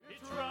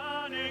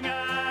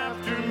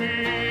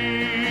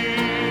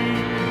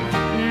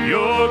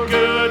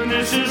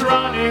goodness is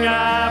running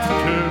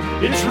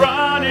after, it's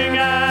running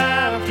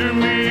after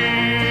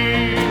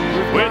me.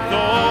 With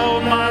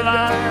all my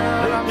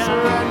life I'm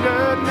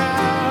surrendered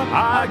now,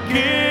 I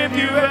give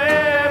you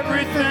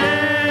everything.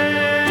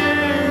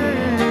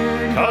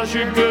 'Cause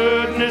your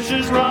goodness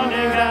is running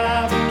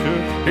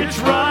after, it's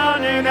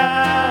running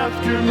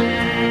after me.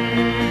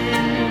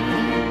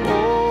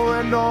 Oh,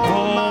 and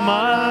all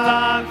my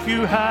life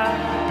you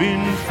have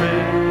been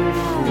faithful.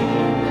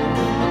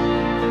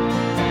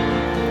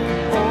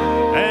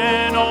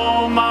 And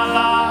all my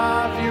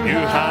life you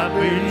have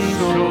been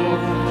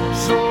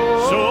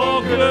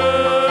so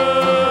good.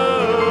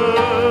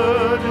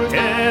 With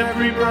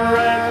every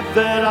breath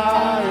that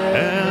I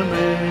am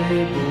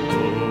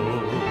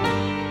able,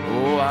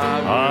 oh,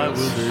 I will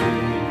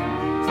sing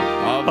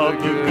of the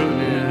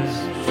goodness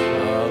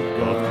of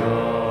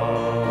God.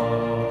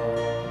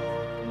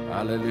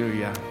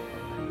 Hallelujah.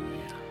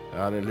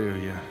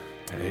 Hallelujah.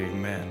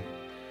 Amen.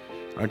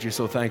 Aren't you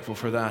so thankful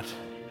for that?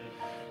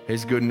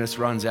 His goodness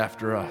runs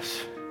after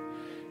us.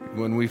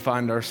 When we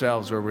find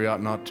ourselves where we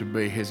ought not to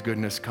be, His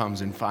goodness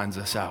comes and finds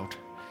us out.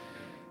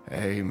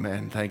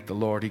 Amen. Thank the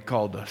Lord. He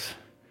called us.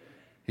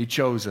 He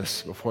chose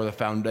us before the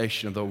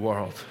foundation of the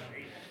world.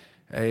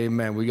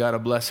 Amen. We got a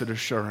blessed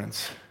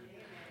assurance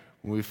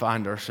when we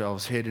find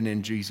ourselves hidden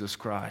in Jesus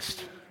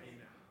Christ.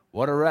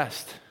 What a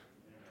rest.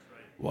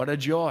 What a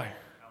joy.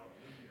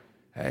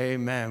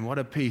 Amen. What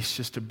a peace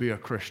just to be a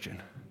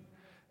Christian.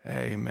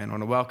 Amen. I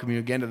want to welcome you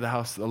again to the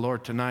house of the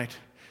Lord tonight.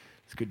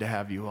 It's good to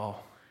have you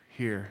all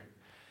here.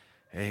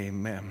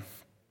 Amen.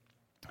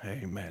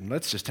 Amen.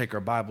 Let's just take our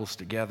Bibles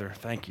together.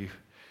 Thank you.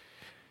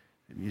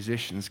 The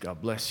musicians,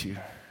 God bless you.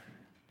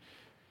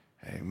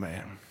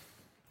 Amen.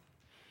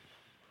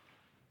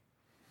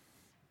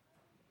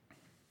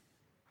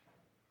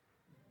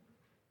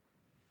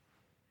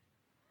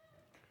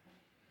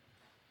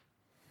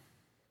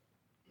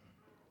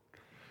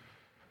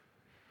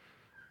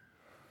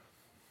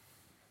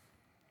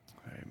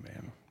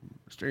 Amen.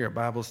 Let's turn your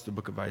Bibles to the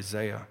book of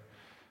Isaiah.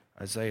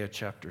 Isaiah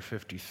chapter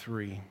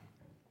 53.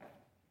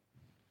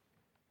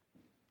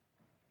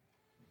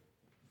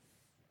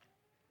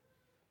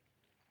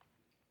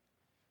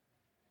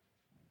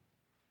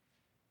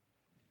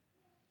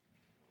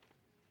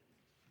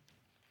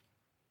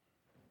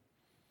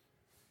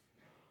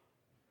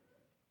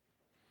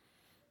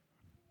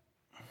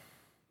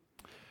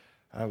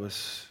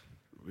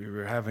 We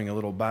were having a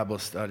little Bible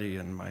study,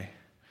 and my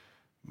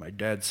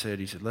dad said,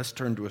 he said, let's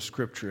turn to a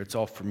scripture. It's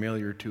all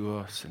familiar to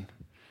us. And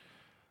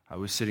I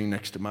was sitting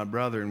next to my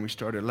brother, and we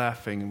started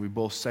laughing, and we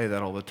both say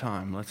that all the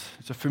time.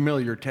 It's a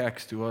familiar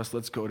text to us.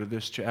 Let's go to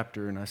this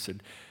chapter. And I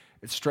said,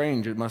 it's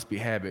strange. It must be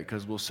habit,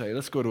 because we'll say,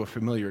 let's go to a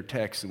familiar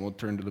text, and we'll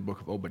turn to the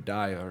book of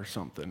Obadiah or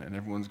something. And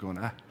everyone's going,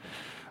 I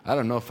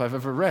don't know if I've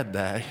ever read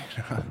that.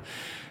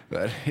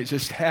 But it's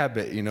just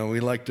habit. We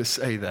like to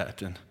say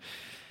that. And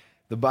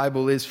the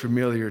Bible is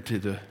familiar to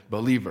the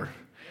believer,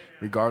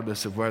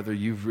 regardless of whether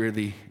you've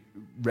really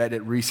read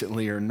it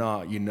recently or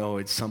not.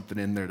 It's something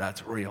in there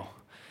that's real.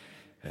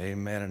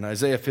 Amen. And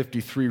Isaiah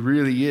 53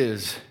 really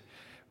is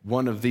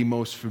one of the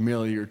most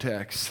familiar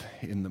texts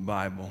in the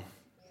Bible,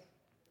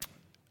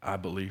 I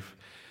believe.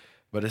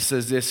 But it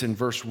says this in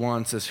verse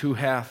 1, it says, who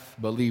hath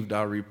believed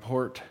our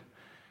report,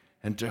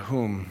 and to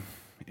whom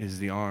is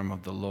the arm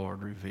of the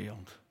Lord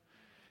revealed?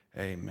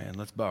 Amen.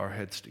 Let's bow our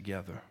heads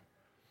together.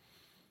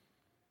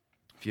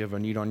 If you have a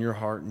need on your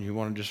heart and you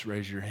want to just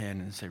raise your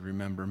hand and say,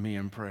 remember me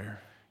in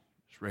prayer,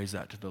 just raise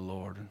that to the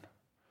Lord.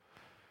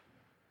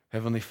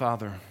 Heavenly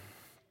Father,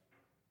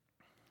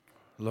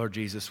 Lord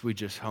Jesus, we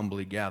just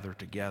humbly gather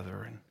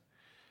together, and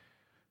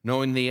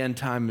knowing the end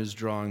time is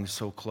drawing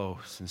so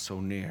close and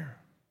so near.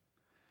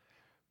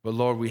 But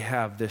Lord, we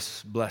have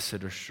this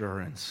blessed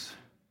assurance,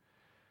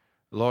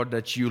 Lord,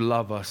 that you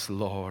love us,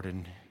 Lord,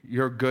 and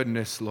your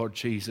goodness, Lord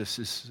Jesus,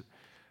 is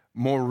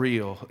more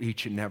real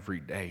each and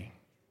every day.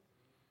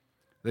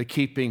 The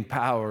keeping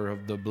power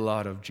of the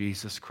blood of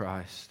Jesus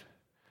Christ,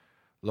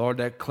 Lord,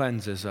 that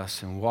cleanses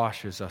us and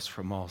washes us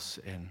from all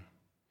sin.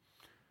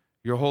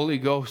 Your Holy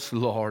Ghost,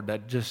 Lord,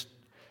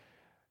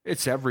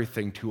 it's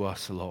everything to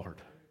us, Lord.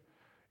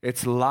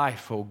 It's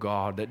life, oh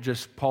God, that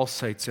just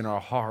pulsates in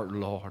our heart,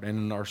 Lord, and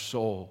in our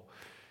soul.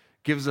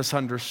 Gives us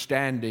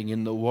understanding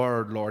in the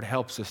Word, Lord,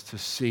 helps us to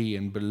see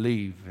and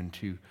believe and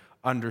to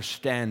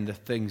understand the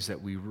things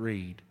that we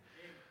read.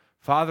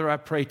 Father, I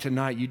pray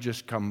tonight you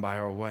just come by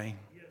our way.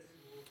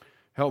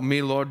 Help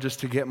me, Lord, just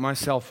to get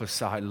myself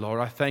aside, Lord.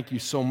 I thank you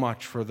so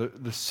much for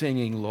the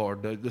singing,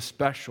 Lord, the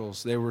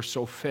specials. They were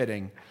so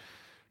fitting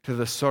to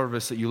the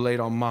service that you laid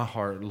on my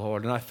heart,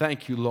 Lord. And I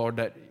thank you, Lord,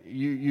 that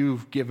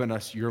you've given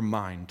us your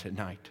mind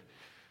tonight.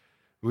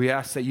 We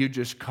ask that you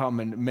just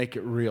come and make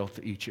it real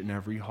to each and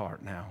every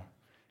heart now.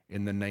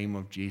 In the name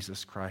of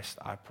Jesus Christ,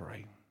 I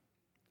pray.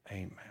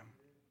 Amen.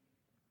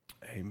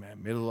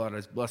 Amen. May the Lord add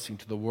his blessing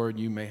to the word.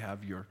 You may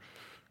have your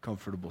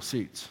comfortable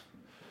seats.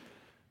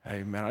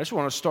 Amen. I just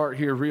want to start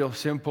here real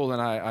simple, and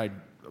I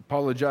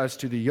apologize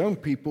to the young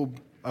people,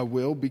 I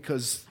will,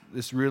 because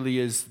this really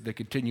is the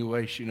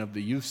continuation of the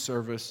youth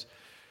service.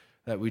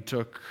 that we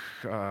took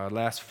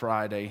last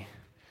Friday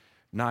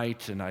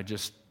night, and I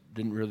just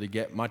didn't really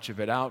get much of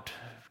it out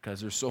because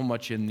there's so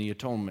much in the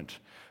atonement.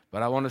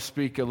 But I want to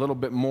speak a little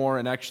bit more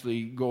and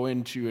actually go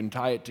into and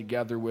tie it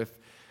together with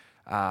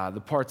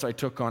the parts I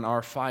took on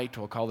Our Fight.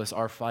 We'll call this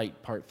Our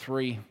Fight Part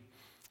 3,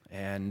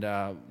 and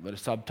the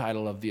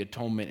subtitle of the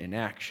Atonement in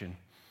Action.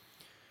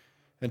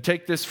 And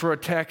take this for a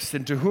text,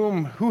 and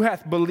who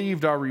hath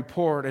believed our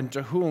report, and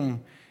to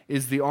whom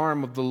is the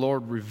arm of the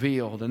Lord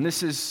revealed? And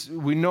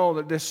we know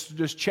that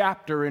this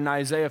chapter in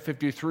Isaiah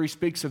 53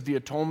 speaks of the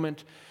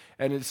atonement,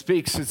 and it's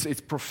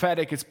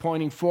prophetic, it's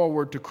pointing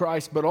forward to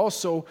Christ, but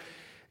also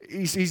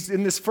he's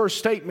in this first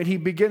statement, he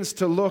begins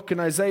to look,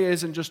 and Isaiah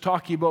isn't just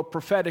talking about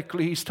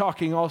prophetically, he's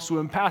talking also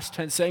in past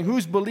tense, saying,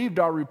 who's believed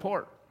our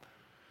report?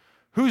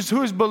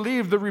 Who's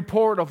believed the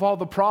report of all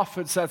the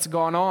prophets that's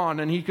gone on?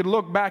 And he could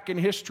look back in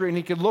history, and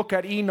he could look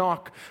at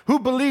Enoch. Who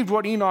believed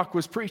what Enoch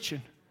was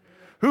preaching?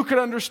 Who could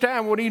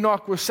understand what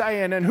Enoch was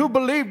saying? And who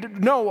believed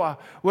Noah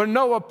when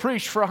Noah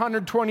preached for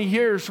 120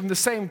 years from the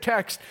same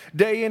text,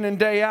 day in and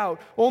day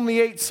out? Only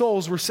 8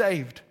 souls were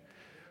saved.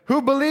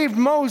 Who believed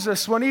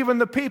Moses when even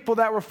the people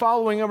that were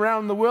following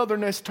around the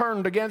wilderness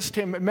turned against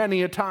him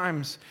many a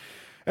times?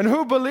 And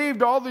who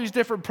believed all these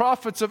different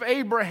prophets of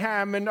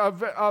Abraham and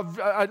of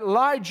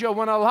Elijah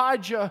when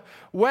Elijah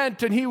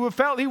went and he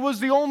felt he was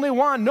the only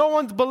one? No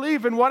one's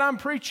believing what I'm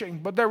preaching,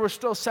 but there were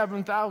still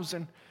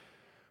 7,000.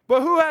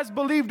 But who has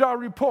believed our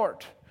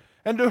report?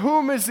 And to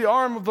whom is the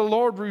arm of the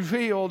Lord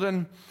revealed?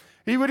 And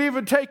he would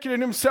even take it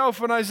in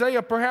himself, and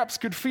Isaiah perhaps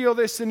could feel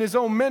this in his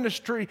own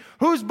ministry.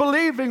 Who's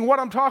believing what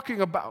I'm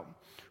talking about?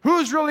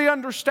 Who's really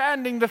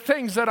understanding the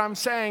things that I'm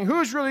saying?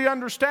 Who's really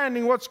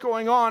understanding what's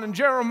going on? And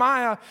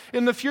Jeremiah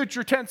in the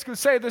future tense could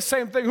say the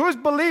same thing. Who's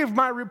believed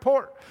my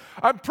report?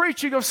 I'm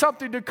preaching of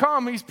something to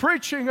come. He's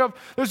preaching of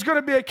there's going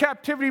to be a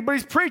captivity, but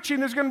he's preaching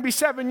there's going to be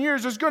 7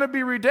 years. There's going to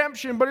be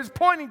redemption, but it's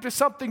pointing to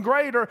something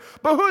greater.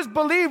 But who's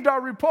believed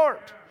our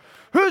report?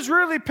 Who's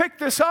really picked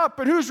this up,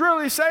 and who's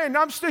really saying,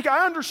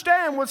 I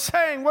understand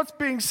what's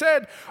being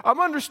said. I'm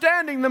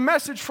understanding the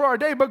message for our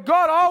day, but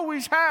God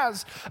always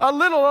has a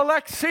little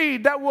elect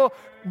seed that will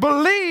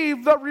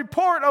believe the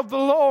report of the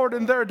Lord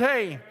in their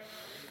day.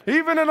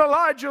 Even in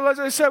Elijah, as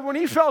I said, when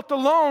he felt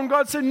alone,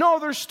 God said, no,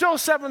 there's still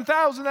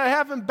 7,000 that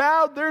haven't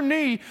bowed their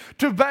knee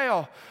to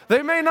Baal.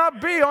 They may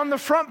not be on the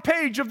front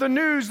page of the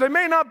news. They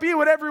may not be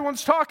what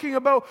everyone's talking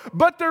about,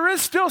 but there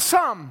is still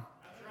some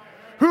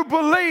who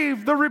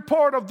believe the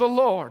report of the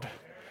Lord.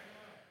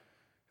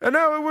 And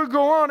now we'll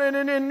go on,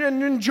 and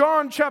in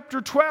John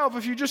chapter 12,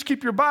 if you just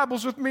keep your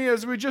Bibles with me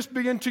as we just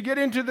begin to get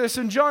into this,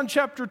 in John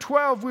chapter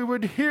 12, we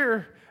would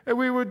hear and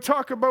we would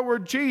talk about where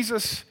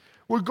Jesus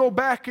would go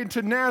back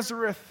into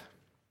Nazareth.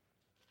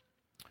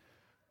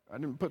 I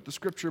didn't put the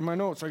scripture in my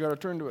notes. I got to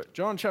turn to it.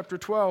 John chapter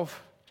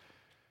 12.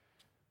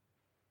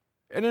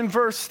 And in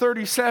verse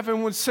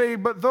 37 would say,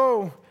 but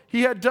though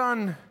he had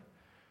done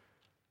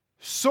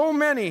so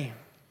many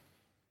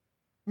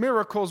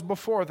miracles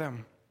before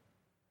them,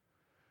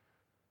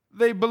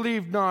 they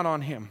believed not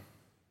on him.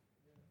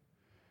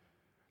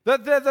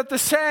 That the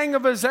saying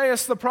of Isaiah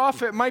the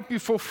prophet might be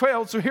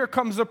fulfilled. So here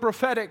comes the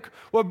prophetic,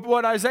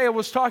 what Isaiah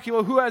was talking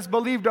about, who has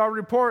believed our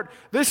report.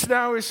 This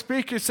now is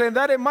speaking, saying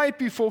that it might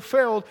be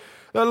fulfilled.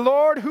 The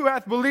Lord who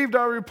hath believed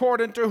our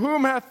report, and to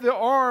whom hath the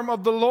arm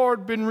of the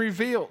Lord been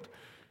revealed.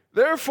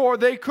 Therefore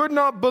they could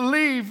not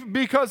believe,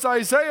 because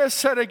Isaiah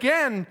said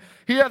again,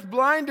 he hath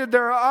blinded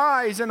their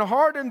eyes and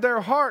hardened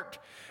their heart,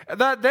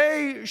 that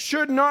they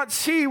should not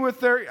see with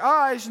their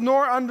eyes,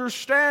 nor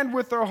understand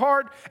with their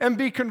heart, and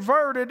be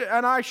converted,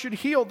 and I should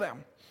heal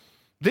them.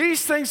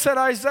 These things said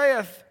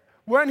Isaiah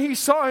when he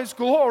saw his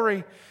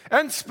glory,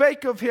 and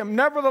spake of him.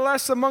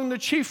 Nevertheless, among the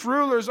chief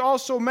rulers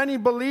also many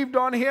believed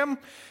on him,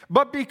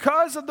 but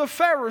because of the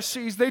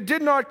Pharisees they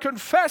did not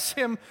confess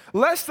him,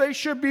 lest they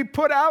should be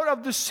put out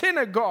of the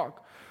synagogue.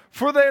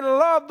 For they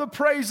loved the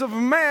praise of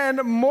man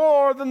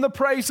more than the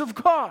praise of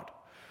God.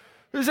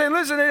 They say,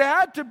 listen, it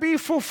had to be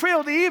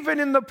fulfilled even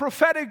in the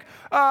prophetic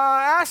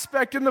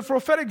aspect, in the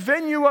prophetic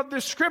venue of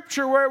the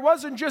scripture, where it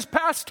wasn't just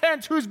past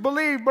tense, who's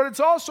believed, but it's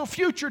also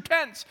future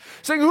tense,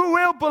 saying who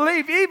will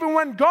believe. Even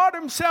when God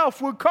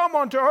himself would come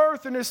onto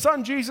earth in his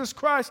son Jesus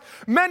Christ,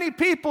 many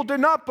people did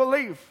not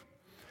believe.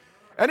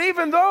 And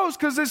even those,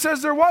 because it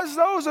says there was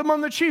those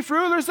among the chief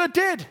rulers that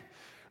did.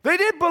 They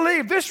did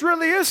believe this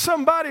really is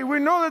somebody. We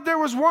know that there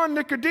was one,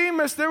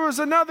 Nicodemus, there was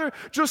another,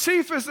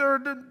 Josephus,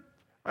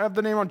 I have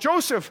the name on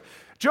Joseph.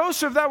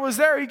 Joseph that was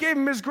there, he gave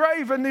him his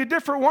grave, and the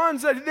different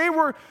ones, that they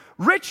were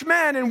rich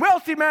men and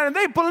wealthy men, and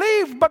they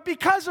believed, but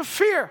because of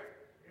fear.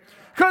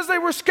 Because they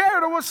were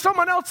scared of what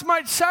someone else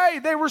might say.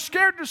 They were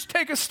scared to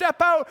take a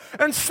step out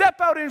and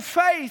step out in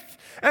faith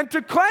and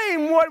to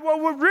claim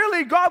what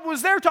really God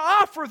was there to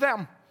offer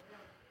them.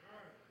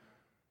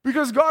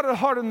 Because God had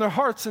hardened their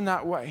hearts in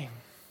that way.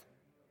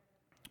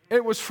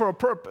 It was for a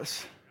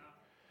purpose.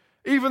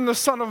 Even the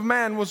Son of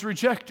Man was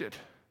rejected.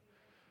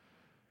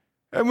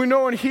 And we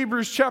know in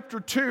Hebrews chapter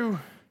 2,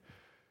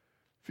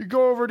 if you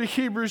go over to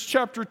Hebrews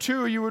chapter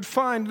 2, you would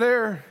find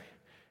there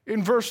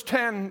in verse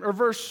 10,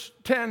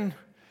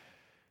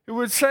 It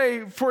would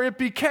say, for it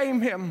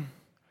became him,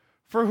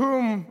 for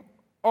whom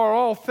are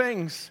all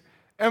things,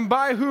 and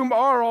by whom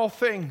are all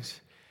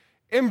things,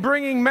 in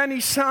bringing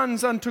many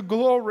sons unto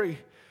glory,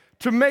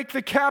 to make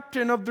the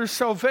captain of their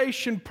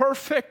salvation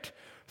perfect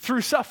through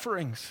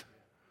sufferings.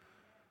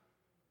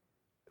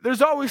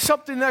 There's always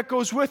something that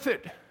goes with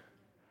it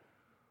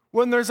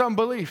when there's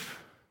unbelief.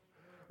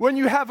 When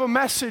you have a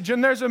message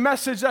and there's a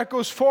message that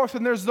goes forth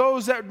and there's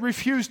those that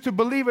refuse to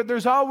believe it,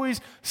 there's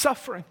always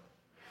suffering.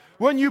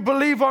 When you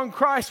believe on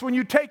Christ, when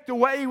you take the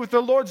way with the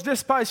Lord's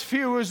despised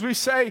few, as we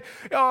say,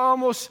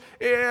 almost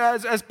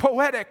as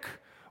poetic,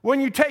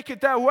 when you take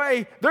it that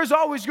way, there's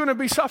always going to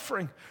be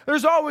suffering.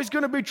 There's always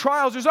going to be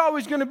trials. There's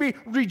always going to be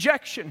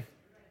rejection.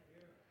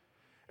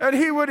 And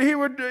he would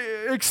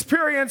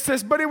experience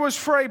this, but it was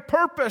for a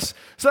purpose,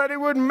 so that it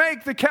would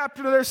make the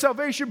captain of their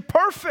salvation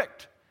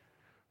perfect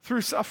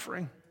through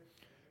suffering.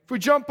 If we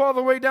jump all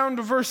the way down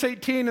to verse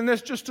 18, and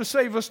this just to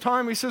save us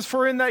time, he says,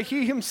 for in that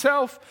he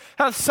himself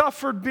hath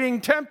suffered being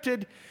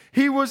tempted,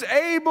 he was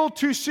able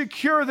to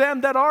secure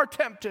them that are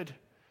tempted.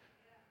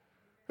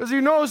 Because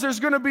he knows there's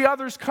going to be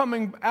others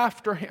coming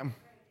after him.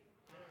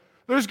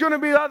 There's going to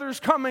be others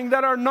coming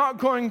that are not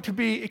going to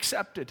be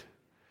accepted,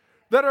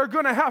 that are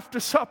going to have to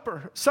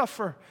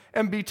suffer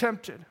and be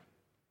tempted.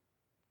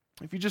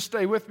 If you just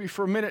stay with me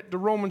for a minute to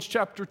Romans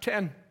chapter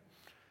 10.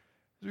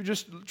 We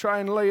just try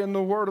and lay in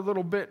the word a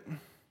little bit.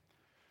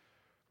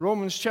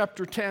 Romans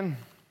chapter 10.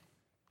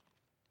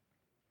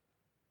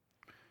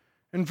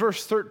 And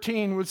verse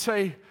 13 would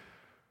say,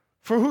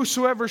 for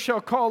whosoever shall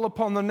call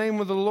upon the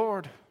name of the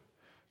Lord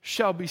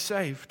shall be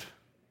saved.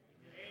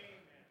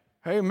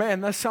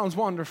 Amen. That sounds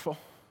wonderful.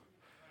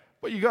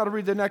 But you got to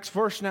read the next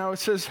verse now. It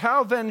says,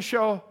 how then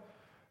shall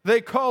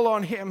they call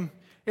on him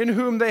in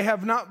whom they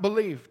have not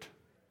believed?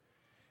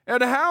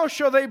 And how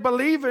shall they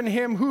believe in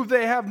him whom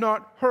they have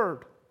not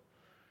heard?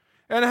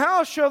 And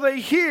how shall they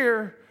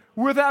hear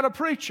without a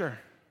preacher?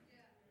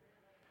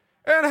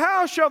 And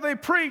how shall they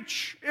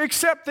preach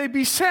except they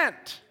be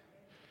sent?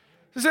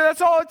 So that's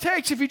all it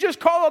takes. If you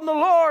just call on the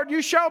Lord,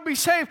 you shall be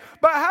saved.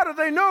 But how do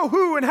they know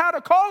who and how to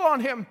call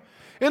on him?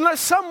 Unless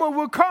someone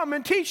will come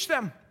and teach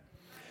them.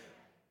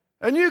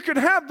 And you can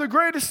have the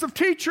greatest of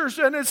teachers.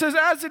 And it says,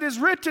 as it is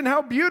written,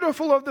 how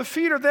beautiful of the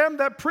feet are them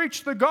that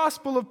preach the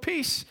gospel of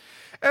peace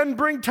and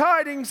bring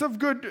tidings of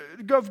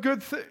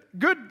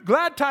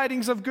glad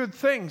tidings of good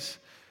things.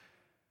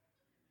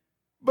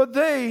 But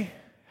they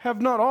have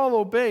not all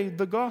obeyed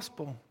the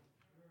gospel.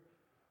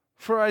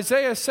 For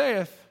Isaiah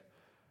saith,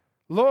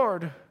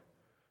 Lord,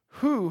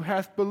 who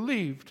hath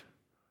believed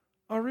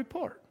our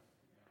report?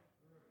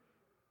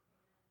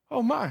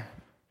 Oh my.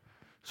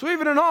 So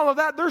even in all of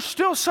that, there's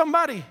still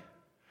somebody.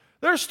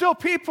 There's still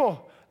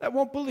people that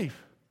won't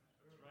believe.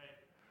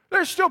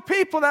 There's still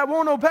people that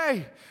won't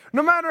obey.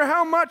 No matter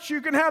how much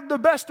you can have the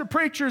best of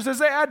preachers, as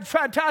they had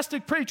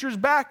fantastic preachers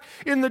back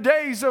in the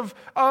days of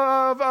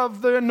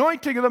the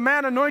anointing, of the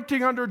man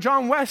anointing under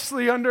John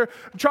Wesley, under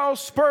Charles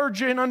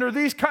Spurgeon, under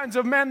these kinds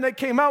of men that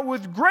came out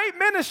with great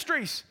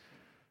ministries.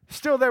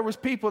 Still there was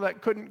people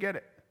that couldn't get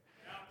it.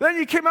 Then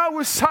you came out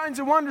with signs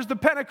and wonders, the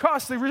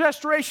Pentecost, the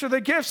restoration of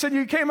the gifts, and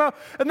you came out,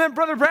 and then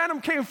Brother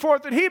Branham came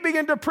forth, and he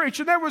began to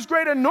preach, and there was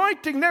great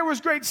anointing, there was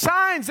great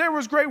signs, there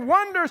was great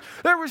wonders,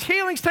 there was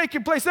healings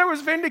taking place, there was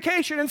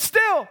vindication, and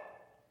still.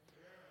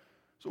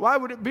 So why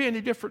would it be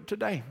any different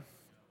today?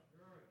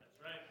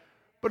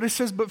 But it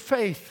says, but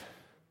faith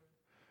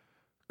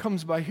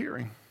comes by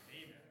hearing,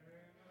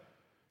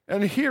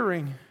 and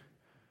hearing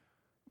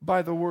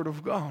by the word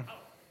of God.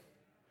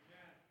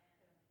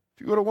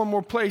 If you go to one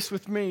more place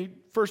with me,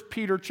 1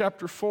 Peter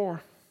chapter 4.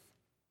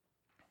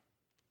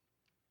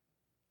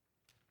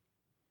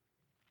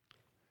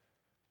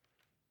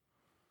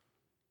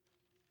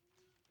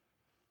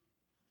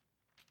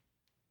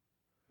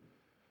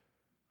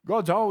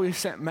 God's always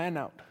sent men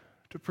out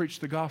to preach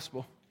the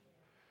gospel.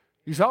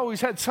 He's always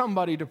had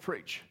somebody to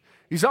preach.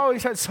 He's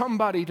always had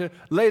somebody to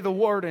lay the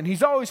word in.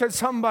 He's always had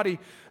somebody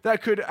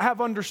that could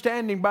have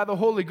understanding by the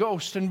Holy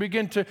Ghost and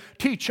begin to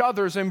teach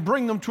others and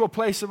bring them to a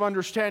place of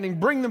understanding,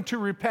 bring them to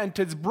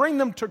repentance, bring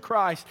them to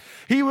Christ.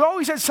 He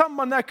always had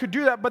someone that could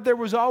do that, but there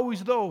was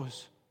always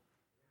those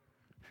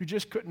who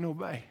just couldn't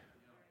obey.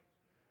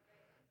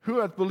 Who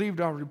hath believed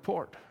our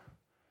report?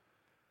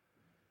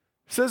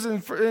 It says in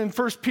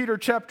 1 Peter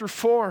chapter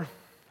 4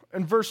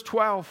 and verse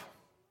 12,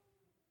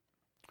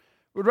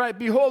 would write,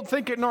 behold,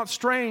 think it not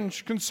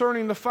strange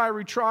concerning the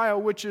fiery trial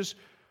which is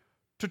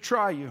to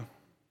try you,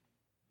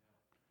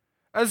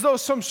 as though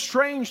some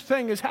strange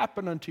thing has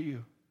happened unto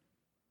you.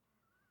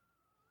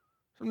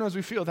 Sometimes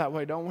we feel that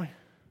way, don't we?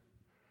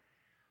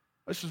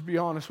 Let's just be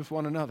honest with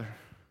one another.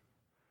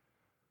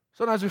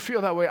 Sometimes we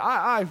feel that way.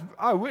 I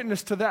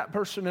witnessed to that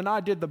person and I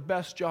did the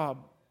best job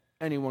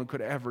anyone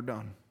could have ever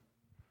done.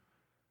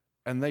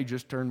 And they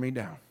just turned me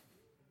down.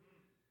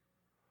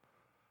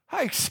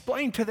 I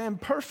explained to them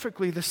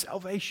perfectly the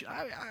salvation.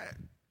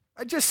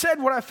 I just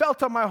said what I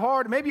felt on my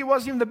heart. Maybe it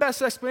wasn't even the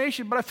best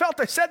explanation, but I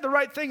felt I said the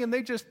right thing, and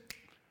they just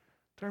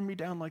turned me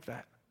down like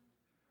that.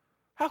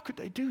 How could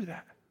they do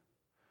that?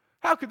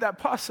 How could that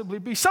possibly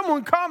be?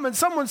 Someone come and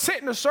someone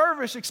sit in a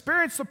service,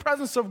 experience the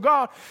presence of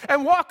God,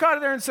 and walk out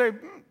of there and say,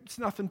 it's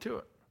nothing to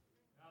it.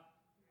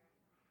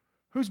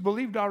 Who's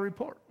believed our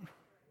report?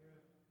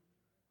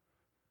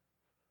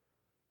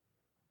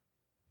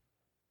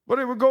 But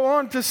it would go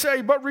on to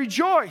say, but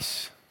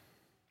rejoice,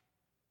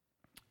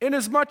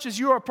 inasmuch as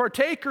you are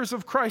partakers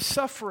of Christ's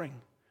suffering,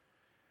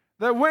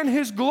 that when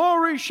his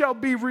glory shall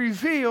be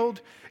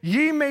revealed,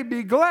 ye may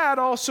be glad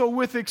also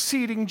with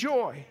exceeding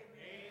joy.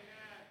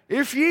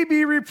 If ye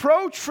be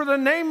reproached for the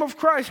name of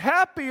Christ,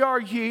 happy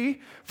are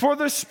ye, for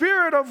the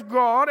Spirit of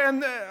God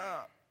and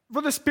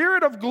for the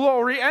Spirit of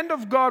glory and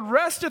of God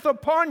resteth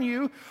upon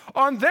you.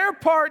 On their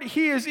part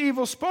he is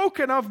evil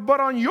spoken of, but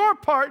on your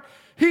part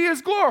he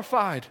is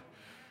glorified.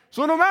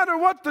 So no matter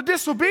what the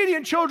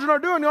disobedient children are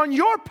doing, on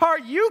your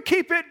part you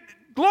keep it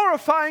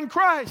glorifying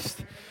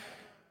Christ.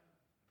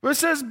 It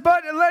says,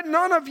 but let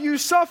none of you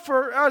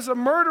suffer as a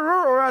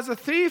murderer or as a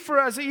thief or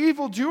as an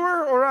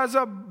evildoer or as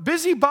a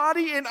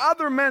busybody in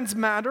other men's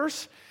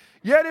matters.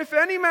 Yet if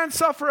any man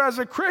suffer as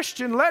a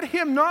Christian, let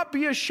him not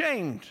be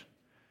ashamed,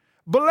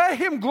 but let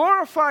him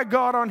glorify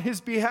God on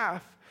his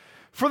behalf.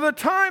 For the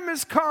time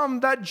is come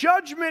that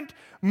judgment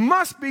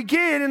must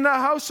begin in the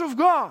house of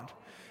God.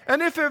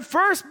 And if it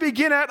first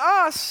begin at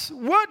us,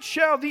 what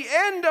shall the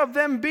end of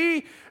them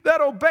be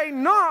that obey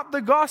not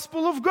the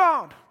gospel of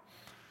God?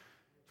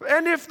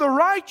 And if the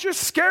righteous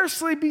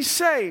scarcely be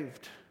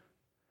saved,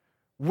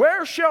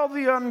 where shall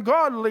the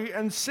ungodly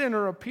and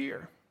sinner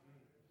appear?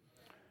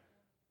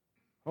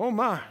 Oh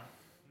my.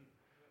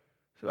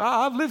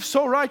 I've lived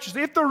so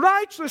righteously. If the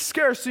righteous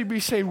scarcely be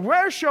saved,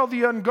 where shall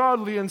the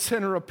ungodly and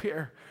sinner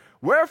appear?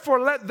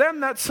 Wherefore let them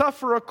that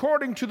suffer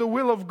according to the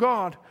will of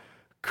God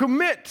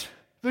commit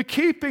the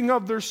keeping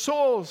of their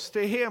souls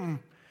to him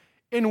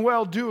in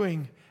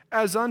well-doing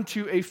as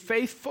unto a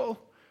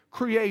faithful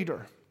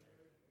Creator.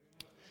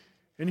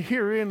 And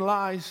herein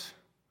lies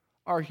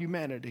our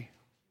humanity.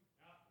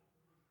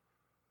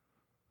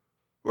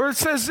 Where it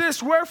says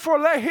this, wherefore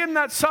let him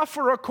that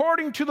suffer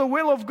according to the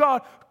will of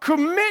God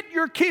commit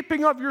your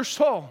keeping of your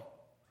soul.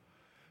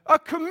 A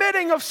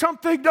committing of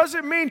something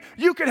doesn't mean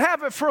you can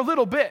have it for a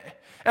little bit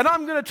and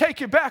I'm going to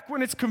take it back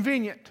when it's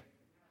convenient.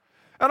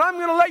 And I'm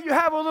going to let you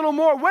have a little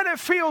more when it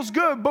feels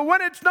good. But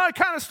when it's not,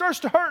 kind of starts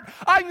to hurt,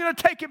 I'm going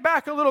to take it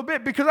back a little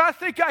bit because I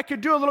think I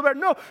could do a little better.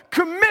 No,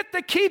 commit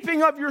the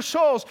keeping of your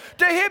souls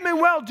to him in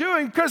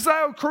well-doing, because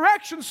the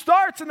correction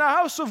starts in the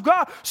house of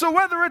God. So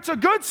whether it's a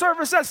good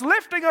service that's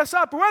lifting us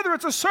up, or whether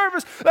it's a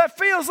service that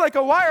feels like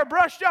a wire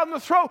brush down the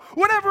throat,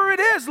 whatever it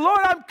is,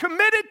 Lord, I'm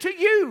committed to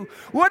you.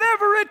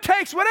 Whatever it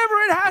takes, whatever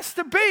it has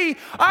to be,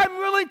 I'm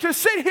willing to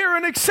sit here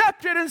and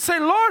accept it and say,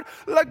 Lord,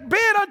 be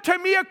it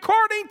unto me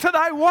according to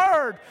thy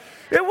word.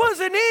 It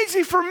wasn't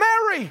easy for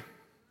Mary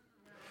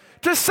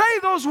to say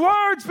those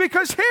words,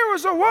 because here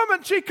was a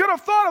woman, she could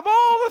have thought of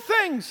all the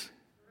things.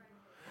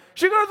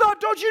 She could have thought,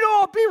 don't you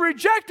know I'll be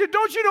rejected?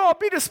 Don't you know I'll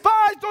be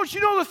despised? Don't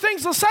you know the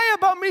things they'll say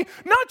about me,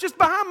 not just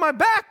behind my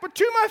back, but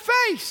to my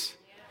face?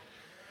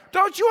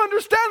 Don't you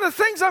understand the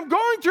things I'm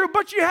going through?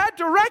 But you had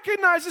to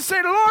recognize and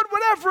say, Lord,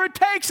 whatever it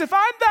takes, if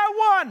I'm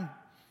that one,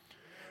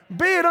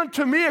 be it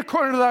unto me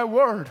according to thy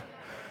word.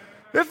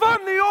 If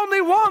I'm the only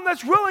one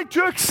that's willing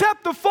to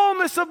accept the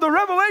fullness of the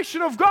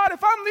revelation of God,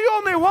 if I'm the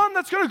only one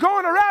that's going to go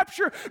in a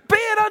rapture, be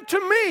it unto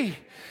me.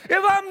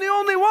 If I'm the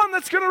only one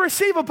that's going to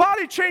receive a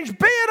body change,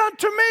 be it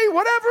unto me.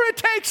 Whatever it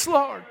takes,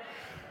 Lord.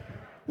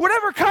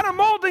 Whatever kind of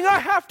molding I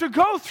have to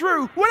go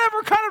through,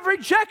 whatever kind of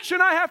rejection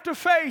I have to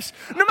face,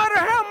 no matter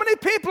how many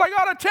people I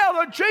got to tell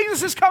that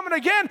Jesus is coming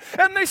again,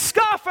 and they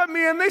scoff at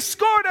me, and they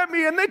scored at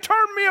me, and they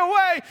turn me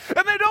away,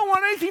 and they don't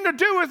want anything to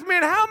do with me,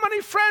 and how many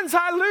friends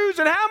I lose,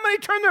 and how many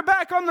turn their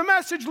back on the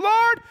message.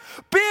 Lord,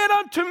 be it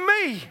unto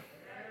me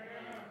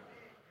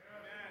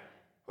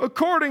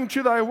according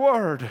to thy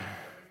word.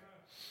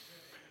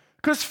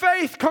 Because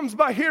faith comes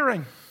by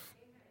hearing.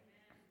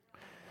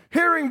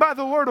 Hearing by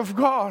the word of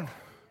God.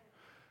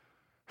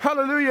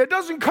 Hallelujah. It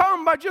doesn't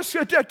come by just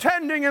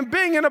attending and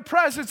being in a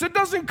presence. It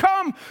doesn't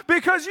come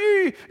because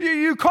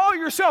you call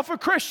yourself a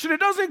Christian. It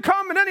doesn't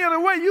come in any other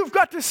way. You've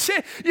got to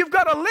sit. You've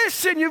got to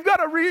listen. You've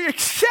got to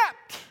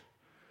accept.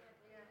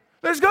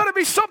 There's got to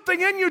be something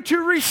in you to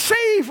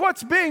receive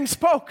what's being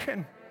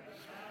spoken.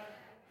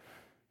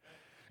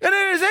 And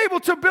it is able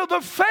to build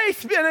a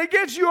faith, and it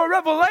gives you a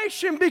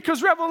revelation,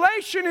 because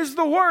revelation is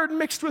the word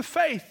mixed with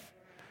faith.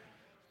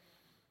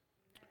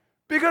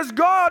 Because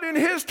God, in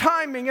his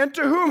timing, and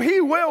to whom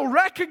he will,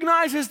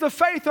 recognizes the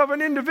faith of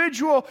an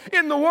individual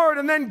in the word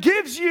and then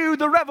gives you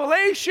the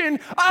revelation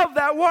of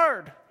that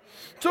word.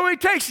 So he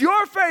takes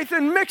your faith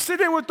and mixes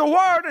it in with the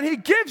word, and he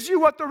gives you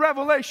what the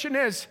revelation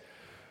is,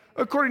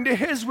 according to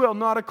his will,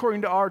 not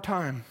according to our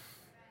time.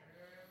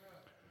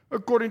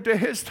 According to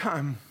his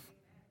time.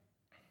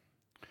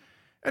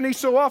 And he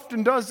so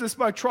often does this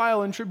by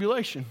trial and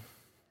tribulation.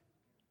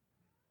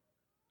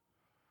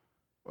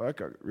 Well, that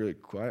got really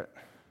quiet.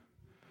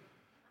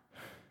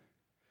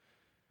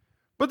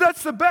 But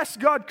that's the best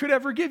God could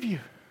ever give you.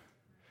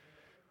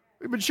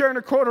 We've been sharing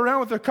a quote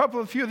around with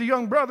a few of the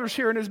young brothers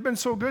here, and it's been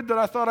so good that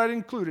I thought I'd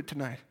include it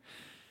tonight.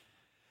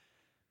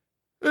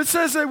 It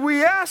says that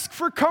we ask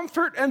for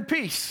comfort and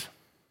peace.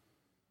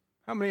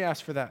 How many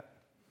ask for that?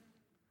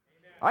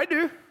 I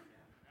do.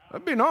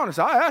 I'm being honest.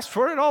 I ask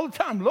for it all the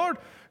time. Lord,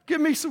 give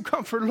me some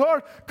comfort.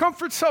 Lord,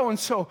 comfort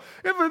so-and-so.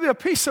 It would be a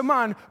peace of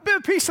mind. Be a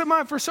peace of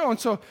mind for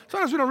so-and-so.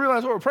 Sometimes we don't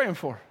realize what we're praying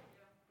for.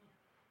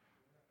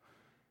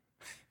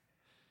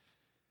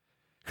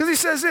 Because he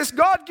says this,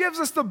 God gives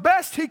us the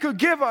best he could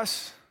give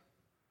us.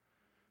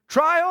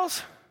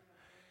 Trials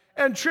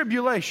and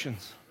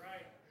tribulations.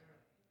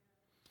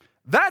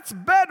 That's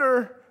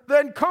better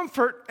than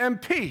comfort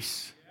and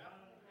peace.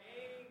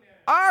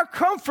 Our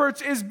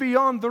comfort is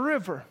beyond the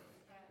river.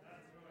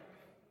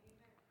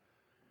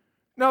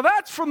 Now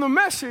that's from the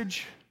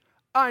Message,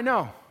 I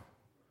know.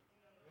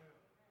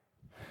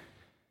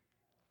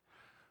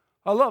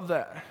 I love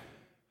that.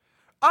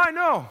 I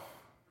know.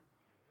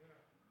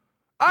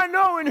 I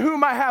know in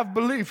whom I have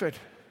believed.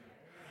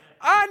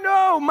 I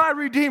know my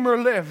Redeemer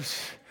lives.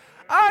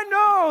 I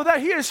know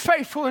that he is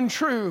faithful and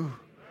true.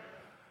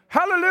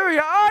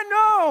 Hallelujah. I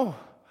know.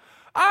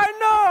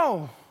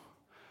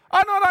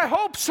 And I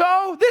hope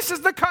so. This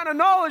is the kind of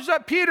knowledge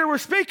that Peter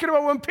was speaking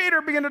about when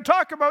Peter began to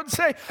talk about and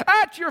say,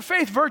 add to your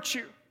faith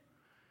virtue.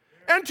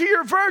 And to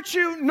your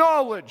virtue,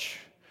 knowledge.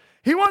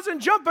 He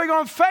wasn't jumping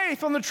on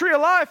faith on the tree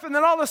of life and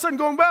then all of a sudden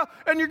going, well,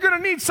 and you're going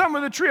to need some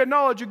of the tree of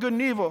knowledge of good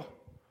and evil.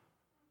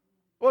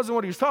 Wasn't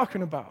what he was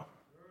talking about.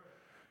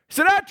 He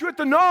said, add to it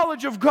the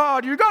knowledge of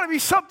God. You've got to be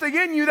something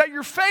in you that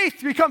your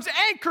faith becomes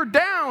anchored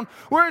down,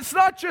 where it's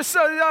not just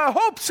a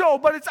hope so,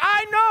 but it's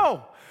I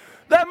know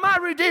that my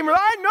Redeemer,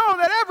 I know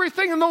that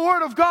everything in the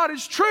Word of God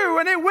is true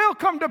and it will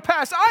come to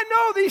pass. I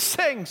know these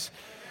things.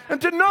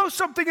 And to know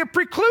something, it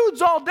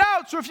precludes all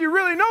doubt. So if you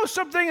really know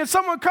something and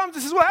someone comes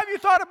and says, well, have you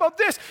thought about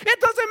this? It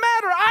doesn't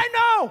matter. I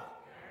know.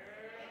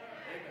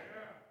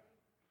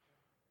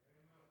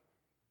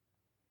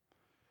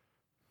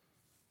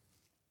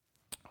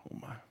 Oh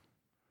my.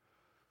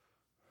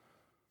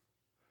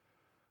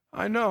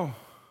 I know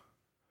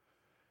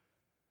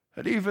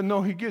that even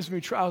though he gives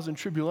me trials and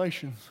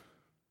tribulations,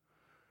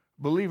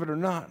 believe it or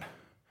not,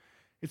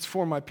 it's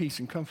for my peace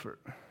and comfort.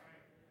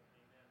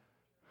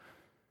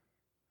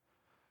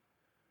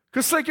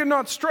 Because think it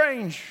not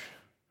strange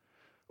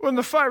when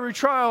the fiery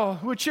trial,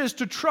 which is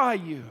to try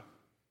you,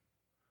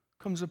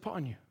 comes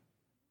upon you.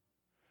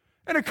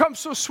 And it comes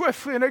so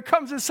swiftly and it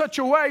comes in such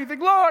a way. You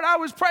think, Lord, I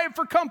was praying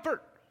for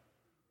comfort.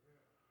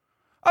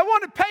 I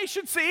wanted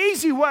patience the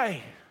easy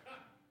way.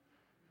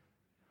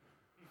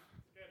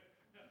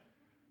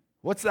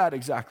 What's that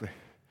exactly?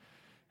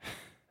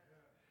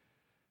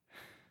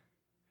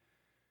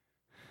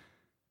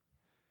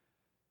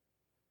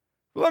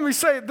 Let me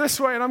say it this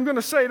way, and I'm going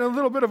to say it in a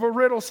little bit of a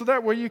riddle so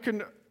that way you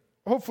can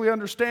hopefully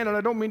understand it. I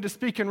don't mean to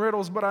speak in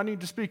riddles, but I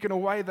need to speak in a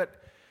way that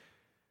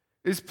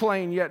is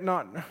plain yet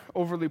not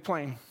overly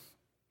plain.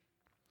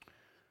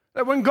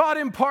 That when God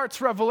imparts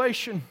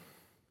revelation,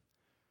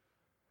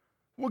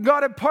 when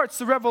God imparts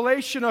the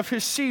revelation of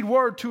his seed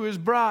word to his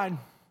bride,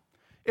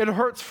 it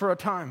hurts for a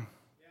time.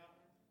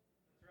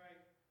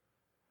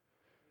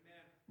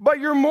 But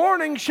your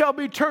mourning shall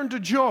be turned to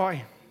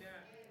joy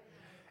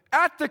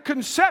at the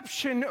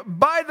conception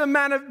by the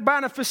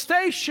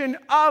manifestation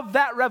of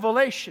that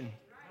revelation.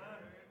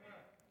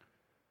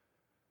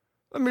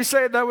 Let me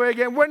say it that way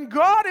again. When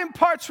God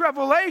imparts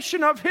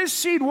revelation of his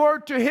seed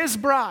word to his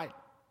bride,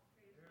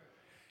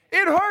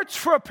 it hurts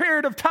for a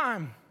period of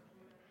time.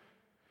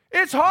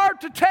 It's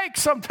hard to take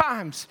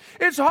sometimes.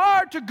 It's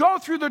hard to go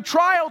through the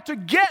trial to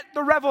get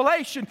the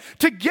revelation,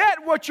 to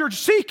get what you're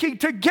seeking,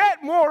 to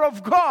get more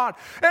of God.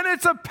 And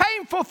it's a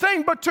painful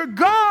thing, but to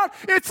God,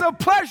 it's a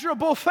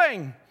pleasurable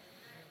thing.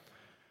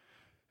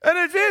 And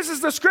it is,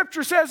 as the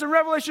scripture says in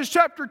Revelation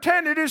chapter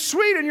 10, it is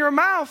sweet in your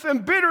mouth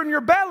and bitter in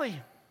your belly.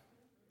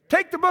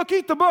 Take the book,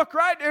 eat the book,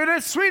 right? It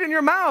is sweet in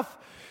your mouth.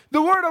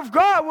 The word of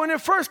God, when it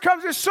first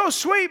comes, is so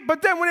sweet,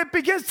 but then when it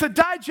begins to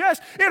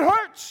digest, it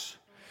hurts.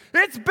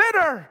 It's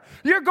bitter.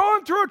 You're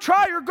going through a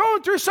trial, you're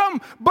going through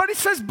something, but he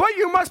says, but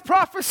you must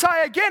prophesy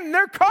again. And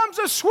there comes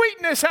a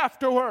sweetness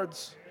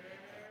afterwards.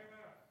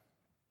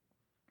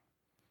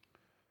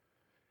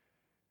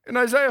 In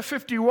Isaiah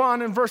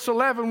 51 and verse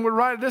 11, we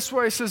write it this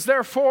way. It says,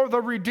 therefore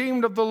the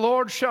redeemed of the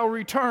Lord shall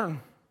return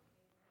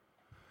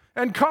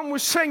and come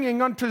with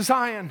singing unto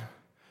Zion.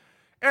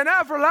 And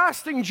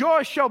everlasting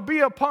joy shall be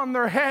upon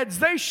their heads.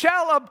 They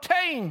shall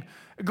obtain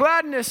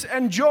gladness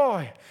and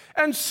joy,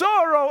 and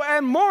sorrow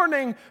and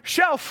mourning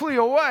shall flee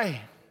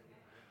away.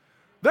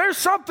 There's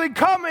something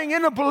coming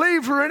in a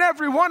believer, in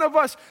every one of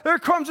us. There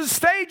comes in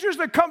stages,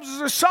 there comes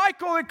as a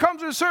cycle, it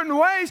comes in certain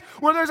ways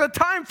where there's a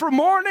time for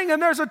mourning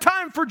and there's a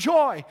time for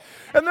joy.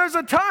 And there's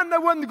a time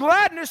that when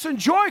gladness and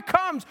joy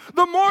comes,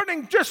 the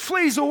mourning just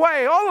flees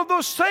away. All of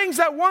those things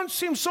that once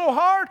seemed so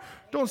hard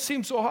don't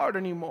seem so hard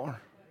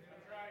anymore.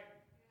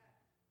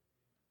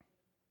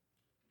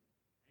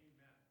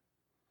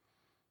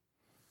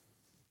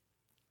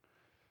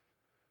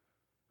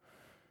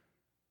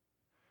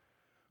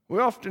 We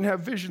often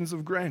have visions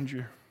of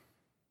grandeur.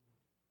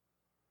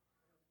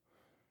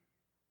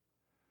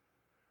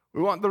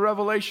 We want the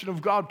revelation of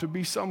God to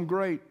be some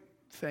great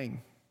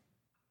thing.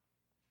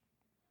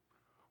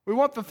 We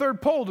want the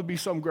third pole to be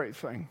some great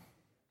thing.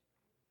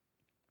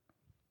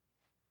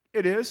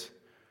 It is,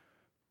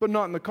 but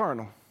not in the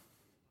carnal.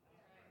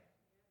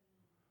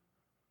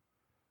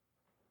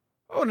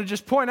 I want to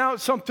just point out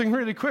something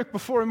really quick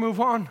before we move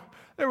on.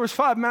 There was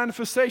 5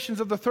 manifestations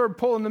of the third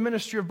pole in the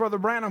ministry of Brother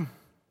Branham.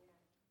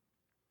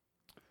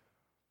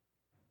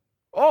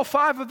 All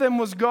 5 of them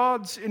was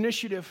God's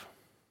initiative.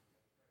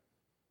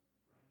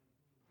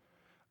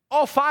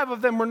 All 5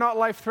 of them were not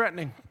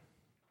life-threatening.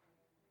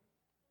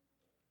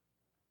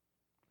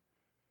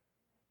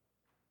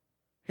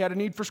 He had a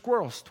need for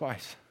squirrels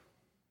twice,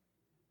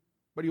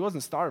 but he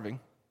wasn't starving.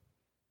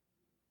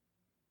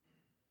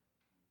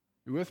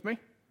 You with me?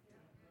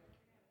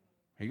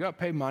 He got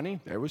paid money.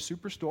 There was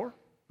Superstore.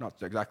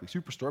 Not exactly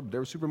Superstore, but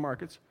there were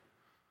supermarkets.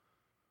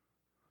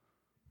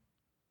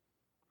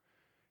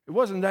 It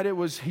wasn't that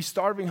he's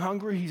starving,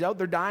 hungry, he's out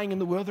there dying in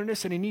the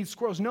wilderness and he needs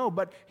squirrels. No,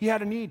 but he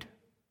had a need.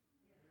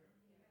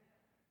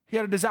 He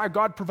had a desire.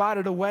 God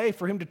provided a way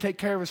for him to take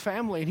care of his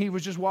family, and he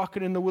was just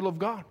walking in the will of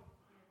God.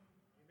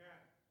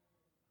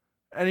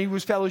 And he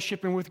was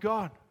fellowshipping with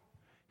God.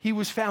 He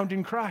was found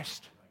in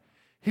Christ.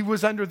 He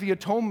was under the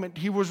atonement.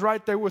 He was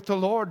right there with the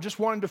Lord, just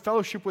wanting to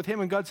fellowship with him,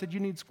 and God said,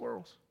 you need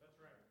squirrels.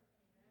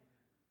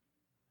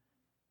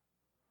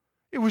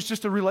 It was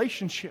just a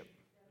relationship.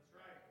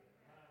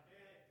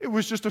 It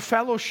was just a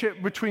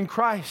fellowship between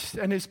Christ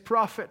and his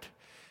prophet.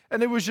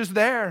 And it was just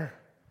there.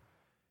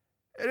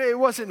 It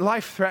wasn't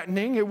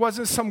life-threatening. It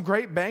wasn't some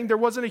great bang. There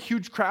wasn't a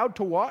huge crowd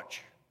to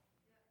watch.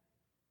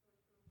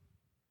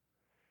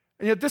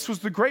 And yet this was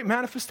the great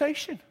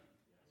manifestation.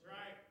 That's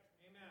right.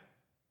 Amen.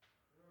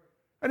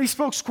 And he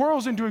spoke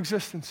squirrels into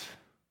existence.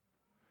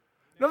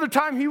 Another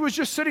time he was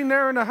just sitting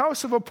there in the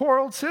house of a poor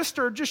old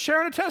sister just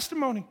sharing a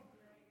testimony.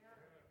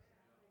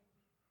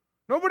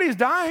 Nobody's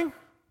dying.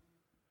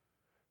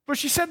 But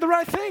she said the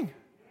right thing.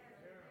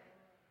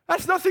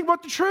 That's nothing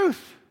but the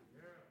truth.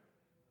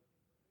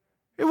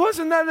 It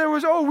wasn't that there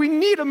was, we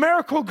need a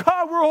miracle,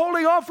 God, we're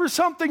holding on for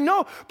something.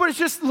 No, but it's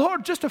just,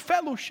 Lord, just a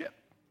fellowship.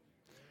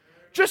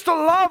 Just a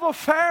love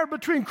affair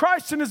between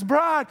Christ and his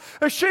bride.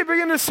 As she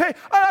began to say,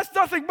 that's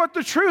nothing but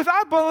the truth.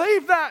 I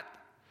believe that.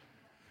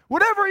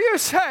 Whatever you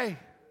say.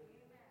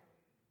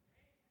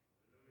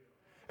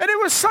 And it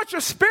was such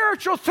a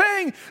spiritual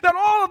thing that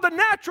all of the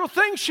natural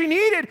things she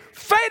needed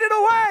faded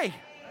away.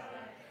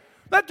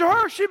 That to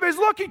her, she was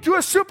looking to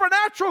a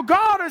supernatural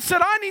God and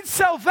said, I need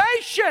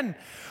salvation.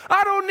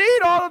 I don't need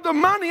all of the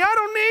money. I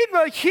don't need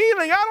the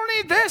healing. I don't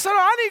need this.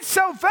 I need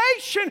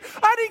salvation.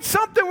 I need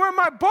something where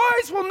my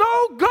boys will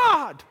know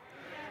God.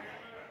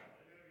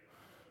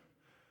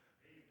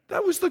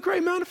 That was the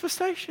great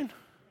manifestation.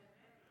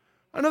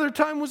 Another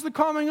time was the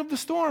calming of the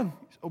storm.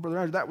 Oh, Brother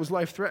Andrew, that was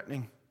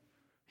life-threatening.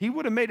 He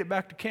would have made it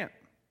back to camp.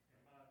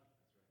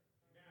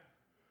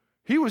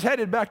 He was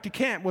headed back to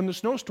camp when the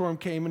snowstorm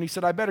came, and he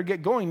said, I better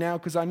get going now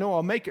because I know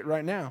I'll make it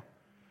right now.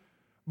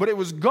 But it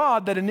was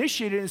God that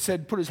initiated it and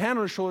said, put his hand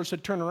on his shoulder and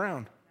said, turn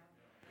around.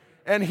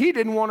 And he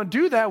didn't want to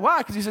do that. Why?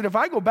 Because he said, if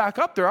I go back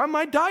up there, I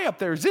might die up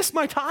there. Is this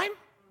my time?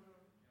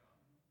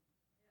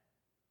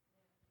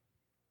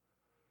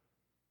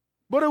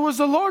 But it was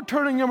the Lord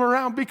turning him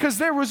around because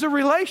there was a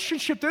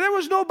relationship there. There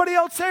was nobody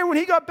else there. When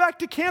he got back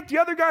to camp, the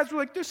other guys were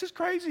like, this is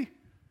crazy.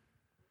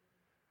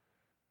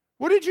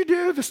 What did you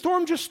do? The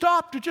storm just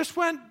stopped. It just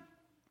went.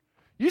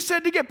 You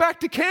said to get back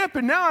to camp,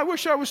 and now I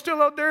wish I was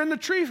still out there in the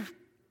tree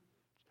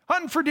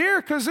hunting for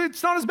deer because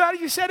it's not as bad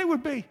as you said it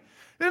would be.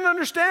 They didn't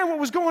understand what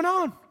was going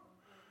on.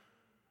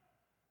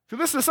 If you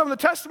listen to some of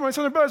the testimonies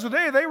of the brothers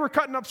today, they were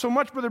cutting up so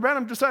much, Brother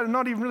Branham decided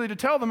not even really to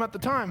tell them at the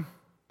time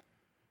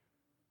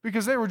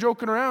because they were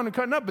joking around and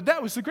cutting up, but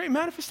that was the great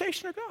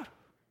manifestation of God.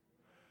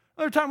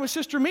 Another time with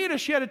Sister Mita,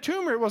 she had a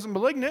tumor. It wasn't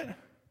malignant.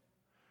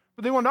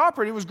 But they wanted to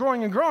operate. It was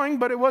growing and growing,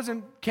 but it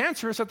wasn't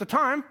cancerous at the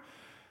time.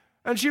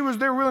 And they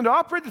were willing to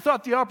operate. They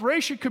thought the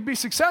operation could be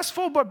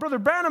successful, but Brother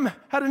Branham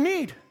had a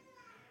need.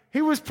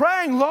 He was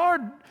praying,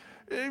 Lord,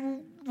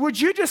 would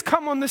you just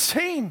come on the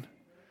scene?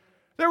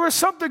 There was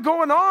something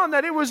going on,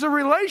 that it was a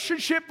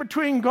relationship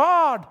between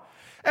God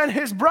and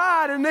his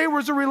bride, and there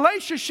was a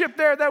relationship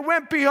there that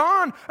went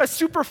beyond a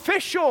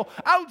superficial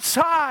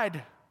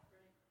outside.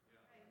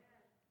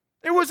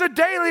 It was a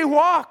daily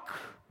walk.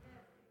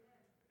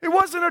 It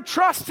wasn't a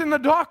trust in the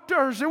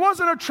doctors. It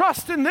wasn't a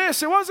trust in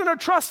this. It wasn't a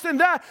trust in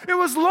that. It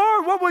was,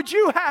 Lord, what would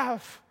you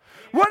have?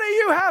 What do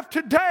you have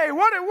today?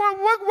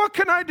 What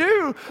can I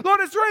do? Lord,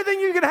 is there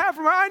anything you can have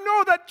from her? I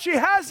know that she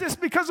has this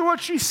because of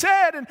what she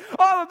said and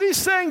all of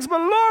these things, but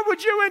Lord,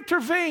 would you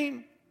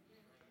intervene?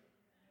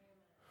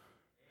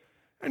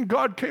 And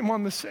God came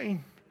on the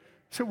scene.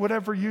 Said,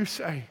 whatever you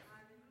say.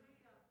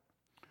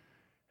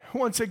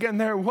 Once again,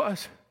 there it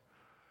was.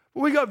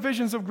 We got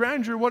visions of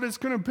grandeur, what it's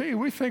going to be.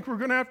 We think we're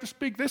going to have to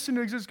speak this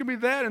into existence. It's going to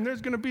be that, and there's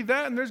going to be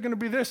that, and there's going to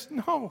be this.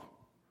 No.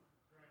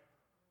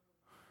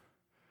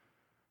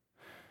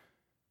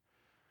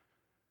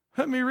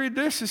 Let me read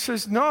this. It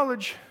says,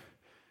 knowledge.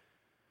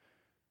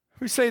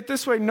 We say it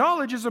this way,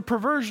 knowledge is a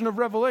perversion of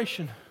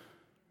revelation.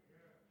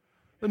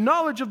 The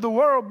knowledge of the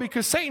world,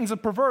 because Satan's a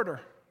perverter.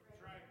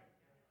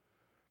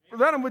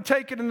 Then would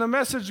take it in the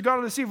message of God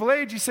of this evil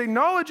age. He say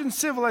knowledge and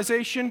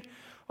civilization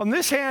on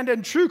this hand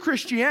and true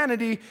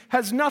Christianity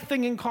has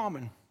nothing in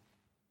common.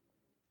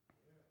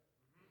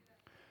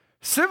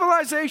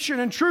 Civilization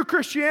and true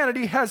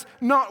Christianity has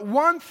not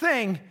one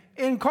thing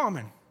in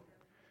common.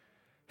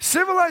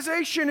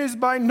 Civilization is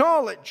by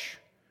knowledge.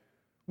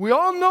 We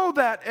all know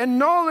that, and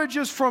knowledge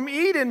is from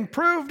Eden,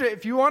 proved it.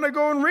 If you want to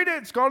go and read it,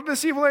 it's called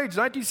This Evil Age,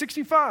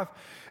 1965.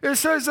 It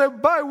says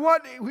that by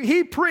what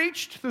he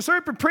preached, the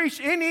serpent preached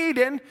in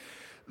Eden,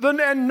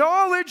 and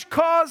knowledge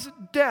caused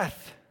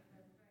death.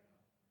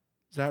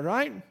 Is that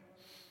right?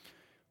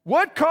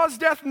 What caused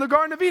death in the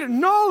Garden of Eden?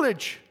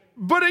 Knowledge.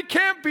 But it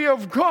can't be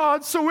of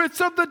God, so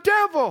it's of the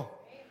devil.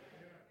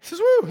 He says,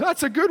 woo,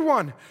 that's a good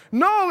one.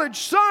 Knowledge,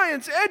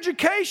 science,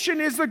 education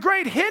is the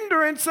greatest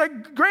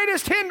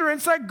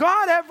hindrance that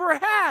God ever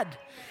had.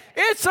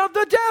 It's of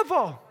the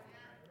devil.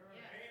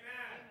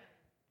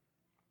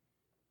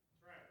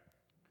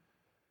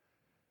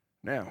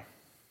 Now,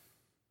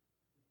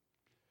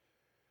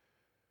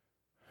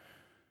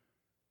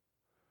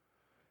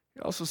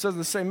 he also says in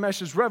the same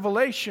message,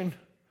 revelation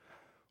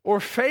or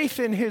faith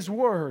in his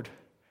word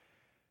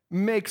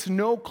makes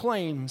no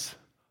claims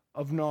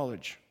of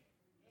knowledge.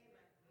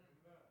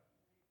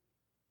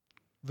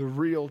 The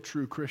real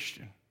true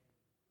Christian.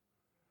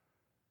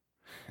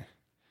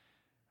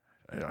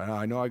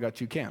 I know I got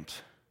two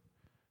camps.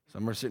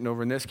 Some are sitting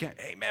over in this camp,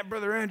 hey man,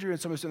 Brother Andrew, and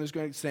some are sitting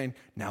there saying,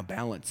 now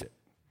balance it.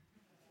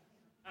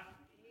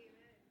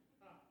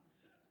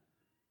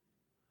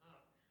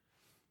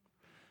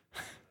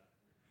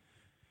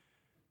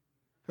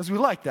 Because we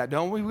like that,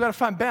 don't we? We got to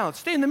find balance.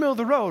 Stay in the middle of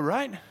the road,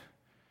 right?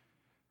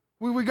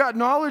 We got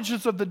knowledge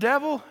of the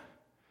devil.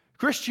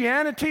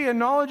 Christianity and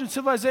knowledge and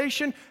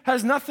civilization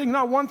has nothing,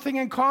 not one thing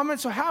in common.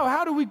 So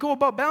how do we go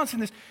about balancing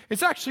this?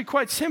 It's actually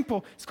quite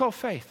simple. It's called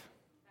faith.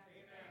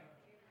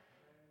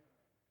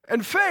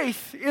 And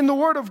faith in the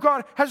Word of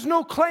God has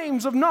no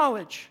claims of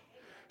knowledge.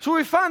 So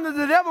we find that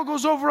the devil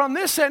goes over on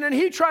this end and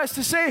he tries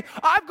to say,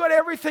 I've got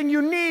everything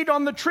you need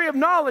on the tree of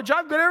knowledge.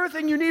 I've got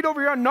everything you need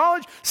over here on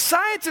knowledge.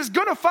 Science is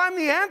going to find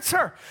the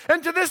answer.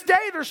 And to this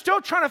day, they're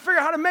still trying to figure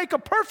out how to make a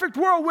perfect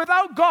world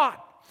without God.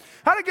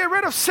 How to get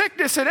rid of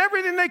sickness and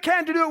everything they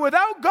can to do it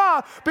without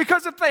God.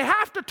 Because if they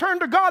have to turn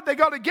to God, they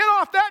got to get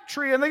off that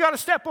tree and they got to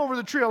step over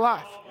the tree of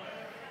life.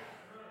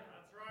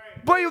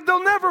 But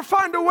they'll never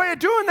find a way of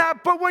doing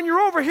that. But when you're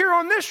over here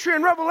on this tree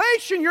in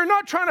Revelation, you're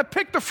not trying to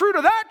pick the fruit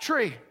of that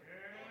tree.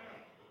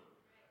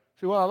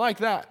 See, well, I like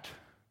that.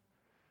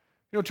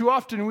 You know, too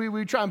often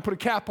we try and put a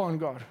cap on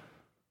God.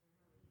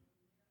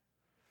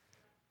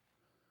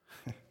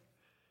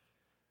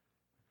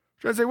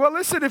 Try to say, well,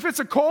 listen, if it's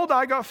a cold,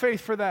 I got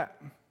faith for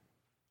that.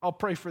 I'll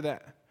pray for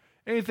that.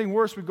 Anything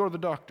worse, we go to the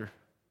doctor.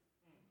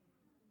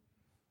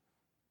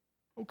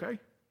 Okay.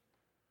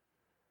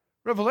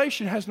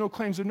 Revelation has no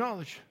claims of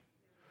knowledge.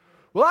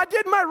 Well, I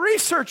did my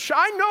research.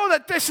 I know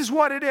that this is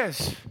what it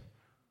is.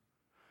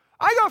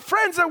 I got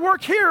friends that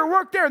work here or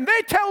work there, and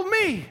they tell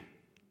me.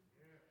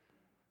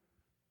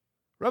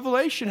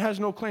 Revelation has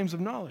no claims of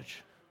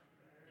knowledge.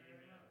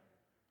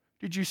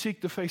 Did you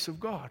seek the face of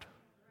God?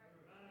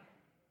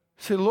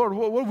 Say, Lord,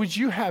 what would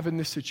you have in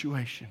this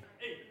situation?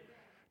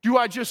 Do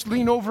I just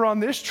lean over on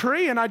this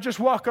tree and I just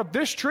walk up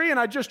this tree and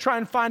I just try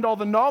and find all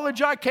the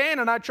knowledge I can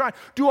and I try and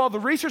do all the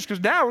research?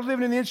 Because now we're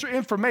living in the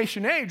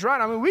information age,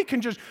 right? I mean, we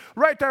can just,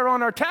 right there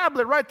on our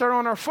tablet, right there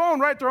on our phone,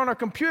 right there on our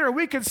computer,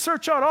 we can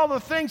search out all the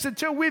things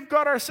until we've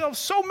got ourselves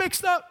so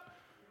mixed up.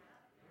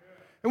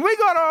 And we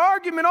got our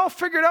argument all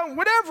figured out,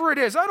 whatever it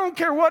is. I don't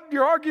care what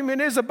your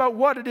argument is about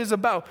what it is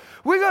about.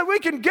 We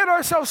can get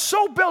ourselves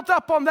so built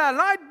up on that.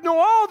 And I know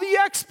all the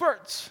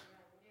experts.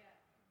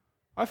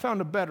 I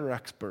found a better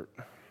expert.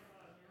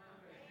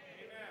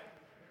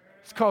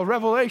 It's called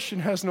Revelation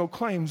has no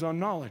claims on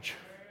knowledge.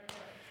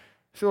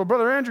 So, well,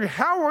 Brother Andrew,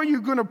 how are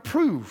you going to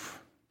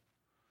prove?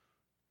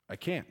 I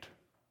can't.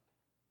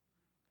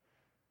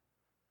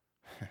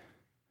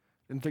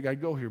 Didn't think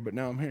I'd go here, but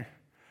now I'm here.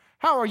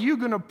 How are you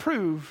going to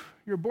prove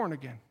you're born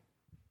again?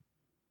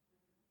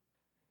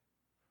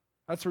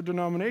 That's where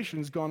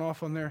denominations gone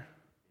off on their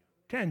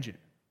tangent.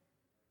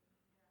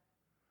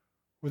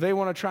 Where they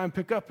want to try and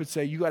pick up and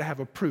say, you got to have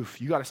a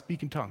proof. You got to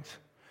speak in tongues.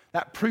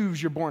 That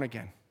proves you're born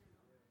again.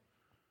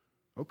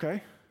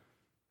 Okay.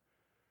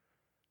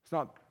 It's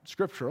not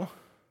scriptural.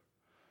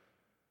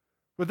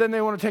 But then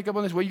they want to take up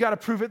on this, well, you got to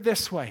prove it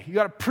this way. You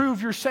got to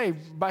prove you're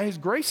saved. By His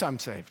grace, I'm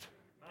saved.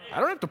 I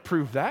don't have to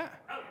prove that.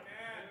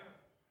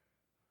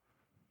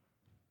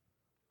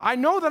 I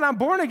know that I'm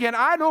born again.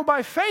 I know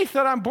by faith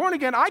that I'm born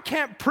again. I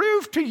can't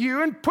prove to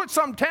you and put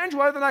something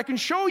tangible other than I can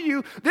show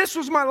you this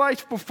was my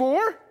life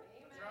before.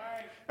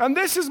 And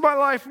this is my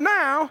life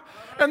now.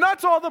 And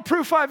that's all the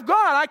proof I've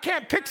got. I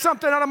can't pick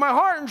something out of my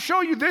heart and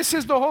show you this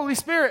is the Holy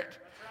Spirit.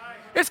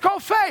 It's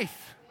called faith.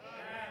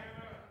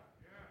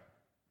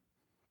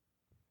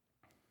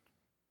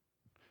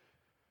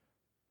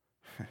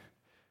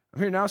 I'm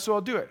here now, so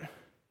I'll do it.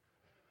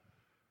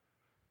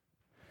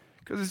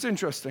 Because it's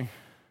interesting.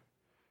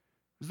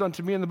 was done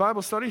to me in the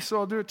Bible study, so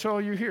I'll do it to all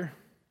you here.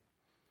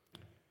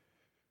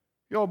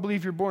 You all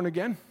believe you're born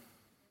again?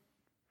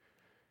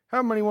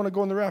 How many want to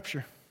go in the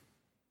rapture?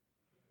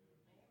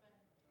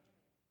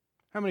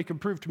 How many can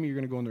prove to me you're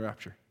going to go in the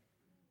rapture?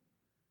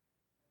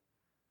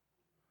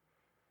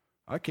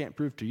 I can't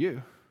prove to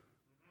you,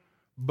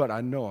 but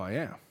I know I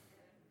am.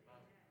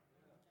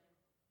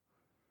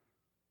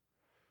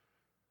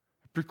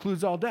 It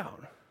precludes all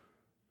doubt.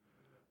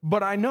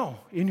 But I know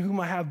in whom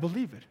I have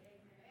believed.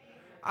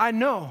 I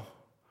know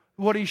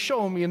what he's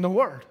shown me in the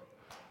Word.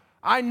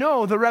 I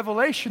know the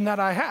revelation that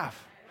I have.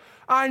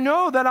 I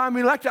know that I'm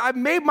elected. I've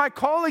made my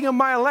calling and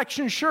my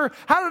election sure.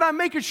 How did I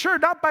make it sure?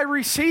 Not by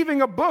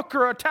receiving a book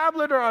or a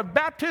tablet or a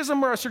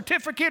baptism or a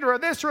certificate or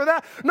this or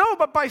that. No,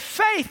 but by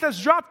faith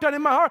that's dropped down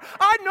in my heart.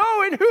 I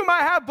know in whom I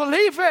have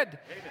believed. Amen.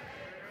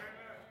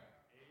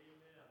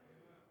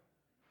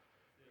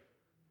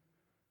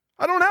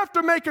 I don't have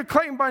to make a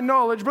claim by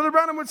knowledge. Brother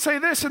Branham would say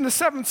this in the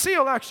seventh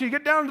seal, actually. You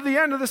get down to the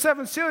end of the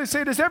seventh seal, he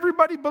say, does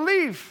everybody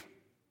believe?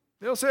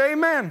 They'll say,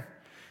 amen.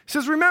 He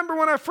says, remember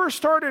when I first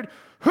started,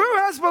 who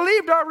has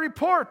believed our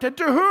report, and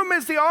to whom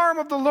is the arm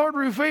of the Lord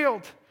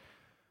revealed?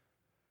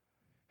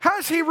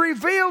 Has he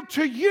revealed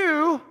to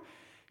you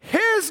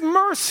his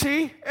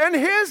mercy and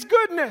his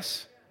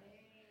goodness?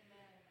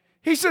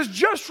 He says,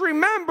 just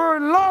remember,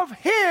 love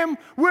him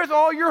with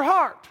all your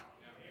heart.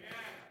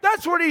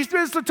 That's what he's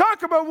to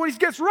talk about when he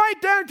gets right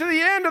down to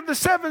the end of the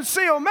seventh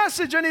seal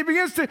message, and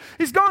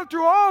he's gone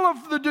through all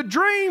of the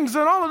dreams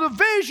and all of the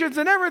visions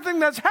and everything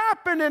that's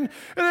happened and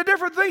the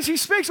different things he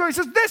speaks of. He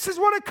says, this is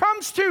what it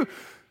comes to.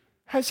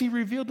 Has he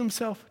revealed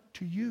himself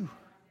to you?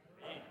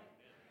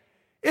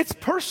 It's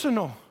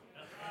personal.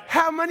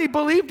 How many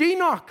believed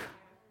Enoch?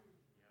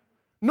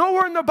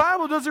 Nowhere in the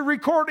Bible does it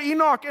record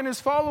Enoch and his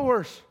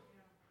followers.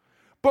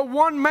 But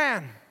one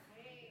man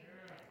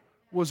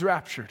was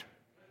raptured.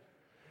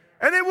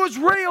 And it was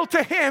real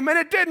to him, and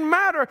it didn't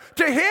matter.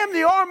 To him,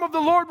 the arm of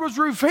the Lord was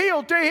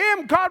revealed. To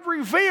him, God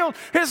revealed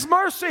his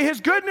mercy, his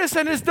goodness,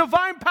 and his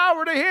divine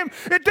power to him.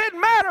 It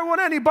didn't matter what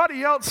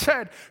anybody else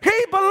said.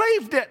 He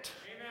believed it.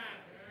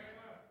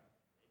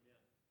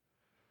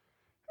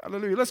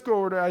 Hallelujah. Let's go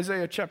over to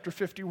Isaiah chapter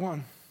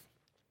 51.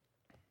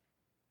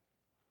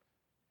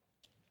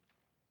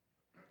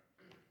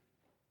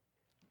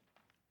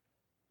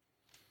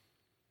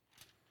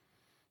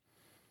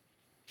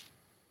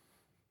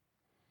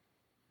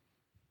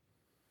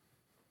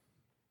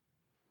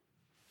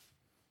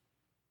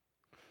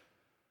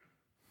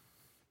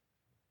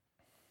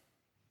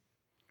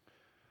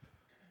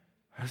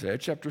 Isaiah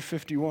chapter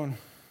 51,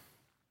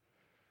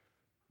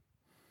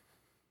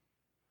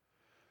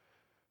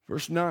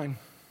 verse 9.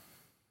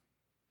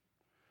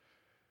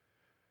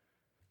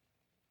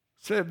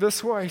 Say it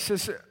this way. He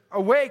says,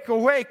 awake,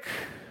 awake,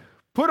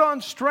 put on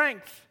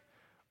strength,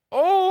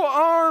 O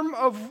arm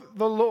of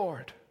the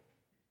Lord.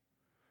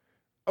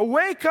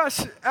 Awake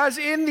us as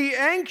in the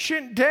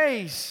ancient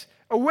days.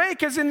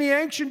 Awake as in the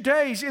ancient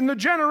days, in the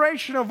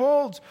generation of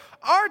old.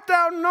 Art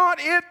thou not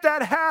it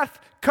that hath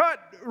cut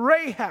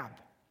Rahab?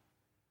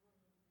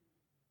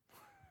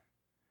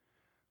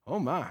 Oh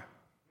my. It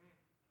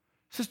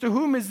says, to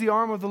whom is the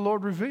arm of the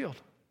Lord revealed?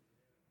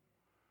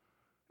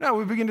 Now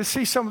we begin to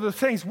see some of the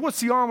things.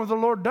 What's the arm of the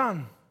Lord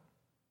done?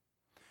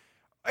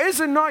 Is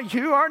it not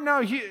you?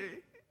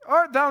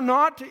 Art thou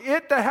not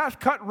it that hath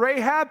cut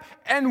Rahab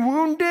and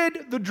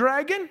wounded the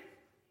dragon?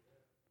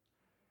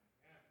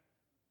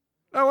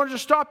 I want to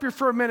just stop here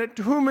for a minute.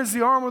 To whom is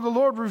the arm of the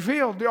Lord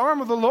revealed? The arm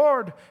of the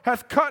Lord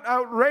hath cut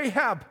out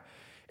Rahab.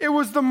 It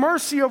was the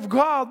mercy of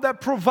God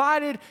that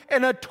provided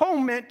an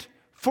atonement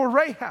for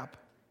Rahab.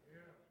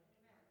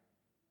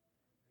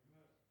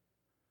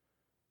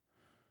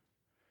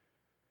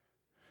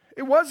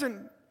 It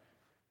wasn't,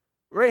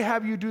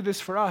 Rahab, you do this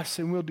for us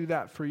and we'll do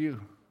that for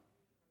you.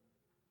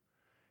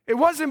 It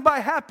wasn't by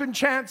happen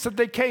chance that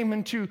they came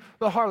into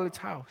the harlot's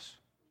house.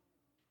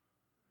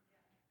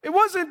 It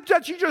wasn't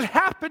that she just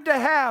happened to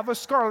have a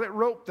scarlet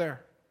rope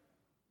there.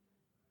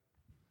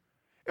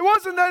 It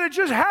wasn't that it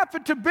just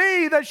happened to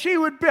be that she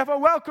would have a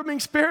welcoming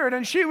spirit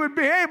and she would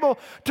be able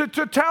to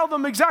tell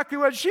them exactly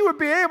what. She would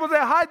be able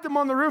to hide them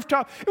on the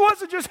rooftop. It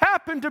wasn't just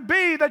happened to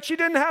be that she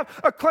didn't have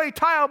a clay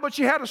tile, but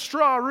she had a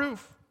straw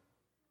roof.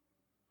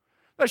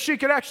 That she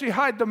could actually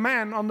hide the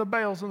man on the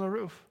bales on the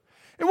roof.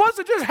 It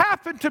wasn't just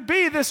happened to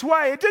be this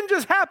way. It didn't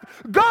just happen.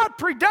 God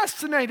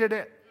predestinated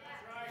it.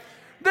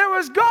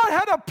 God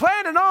had a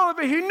plan in all of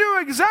it. He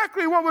knew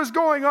exactly what was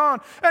going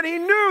on. And he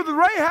knew that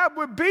Rahab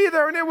would be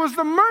there. And it was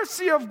the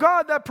mercy of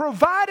God that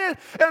provided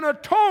an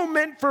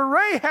atonement for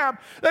Rahab,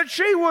 that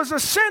she was a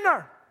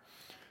sinner.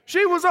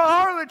 She was a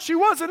harlot. She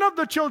wasn't of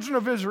the children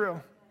of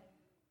Israel.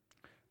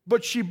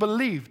 But she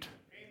believed.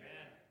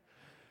 Amen.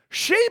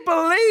 She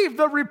believed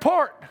the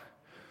report.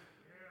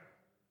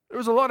 There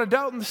was a lot of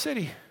doubt in the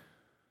city.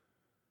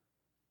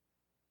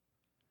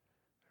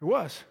 There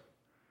was.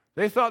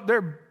 They thought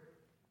their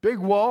big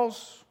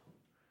walls,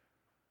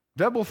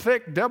 double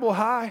thick, double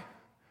high,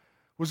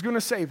 was going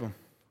to save them.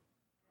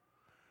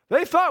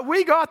 They thought,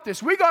 we got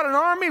this. We got an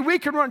army. We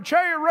can run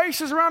chariot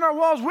races around our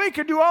walls. We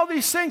can do all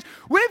these things.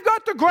 We've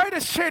got the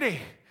greatest city.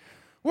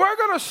 We're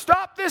going to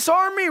stop this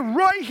army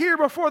right here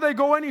before they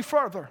go any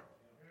further.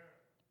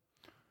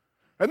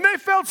 And they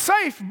felt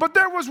safe, but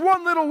there was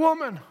one little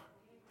woman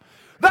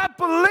that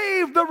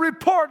believed the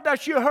report that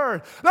she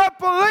heard, that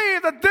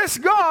believed that this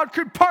God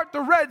could part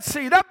the Red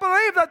Sea, that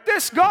believed that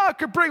this God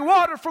could bring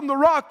water from the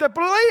rock, that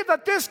believed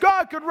that this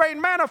God could rain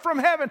manna from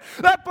heaven,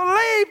 that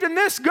believed in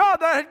this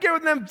God that had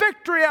given them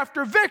victory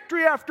after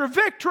victory after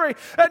victory,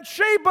 and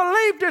she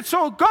believed it,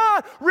 so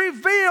God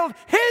revealed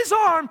his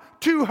arm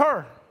to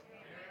her.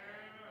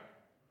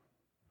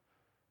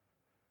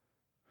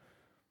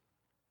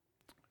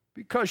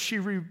 Because she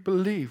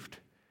believed,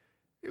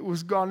 it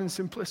was God in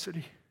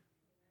simplicity.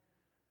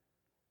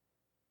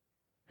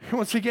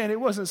 Once again, it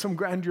wasn't some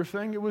grandeur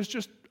thing. It was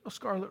just a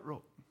scarlet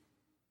rope.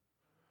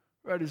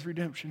 Red is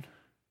redemption.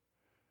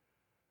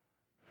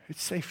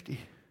 It's safety.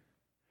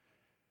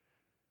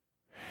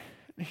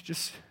 They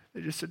just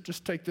said,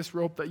 just take this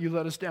rope that you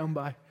let us down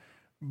by,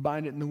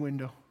 bind it in the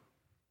window.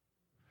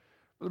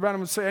 Brother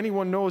Branham would say,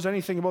 anyone knows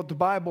anything about the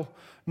Bible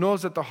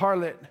knows that the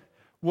harlot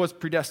was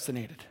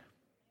predestinated.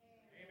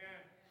 Amen.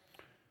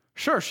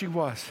 Sure, she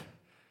was.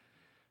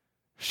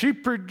 She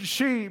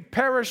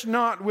perished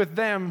not with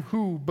them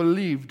who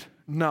believed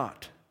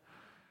not.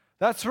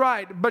 That's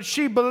right. But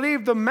she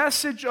believed the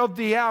message of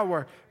the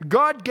hour.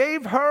 God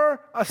gave her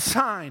a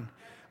sign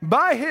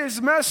by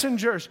his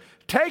messengers.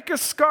 Take a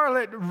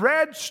scarlet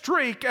red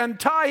streak and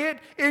tie it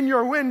in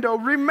your window.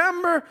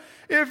 Remember,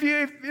 if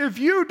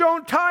you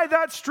don't tie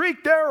that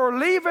streak there or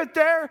leave it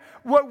there,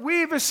 what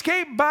we've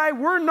escaped by,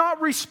 we're not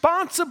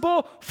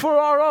responsible for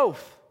our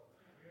oath.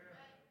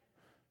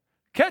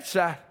 Catch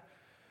that.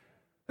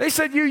 They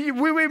said,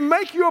 we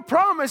make you a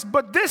promise,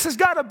 but this has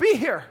got to be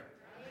here.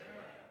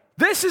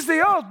 This is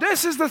the oath.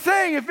 This is the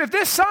thing. If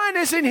this sign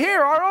isn't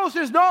here, our oath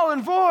is null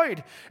and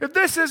void. If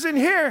this isn't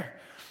here.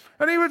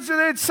 And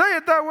they'd say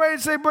it that way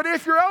and say, but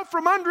if you're out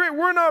from under it,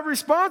 we're not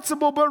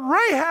responsible. But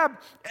Rahab,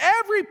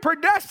 every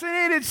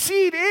predestinated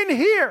seed in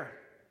here.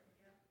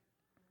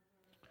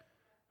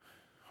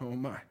 Oh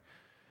my.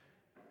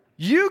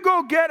 You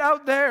go get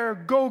out there,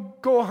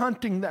 go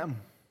hunting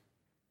them.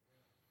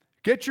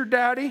 Get your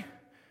daddy.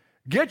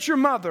 Get your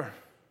mother.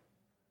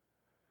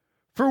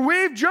 For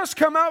we've just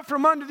come out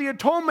from under the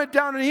atonement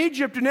down in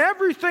Egypt, and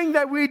everything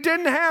that we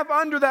didn't have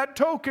under that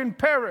token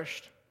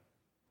perished.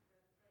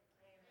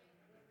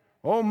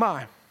 Oh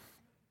my.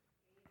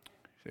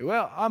 You say,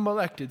 well, I'm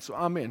elected, so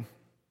I'm in.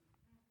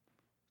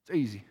 It's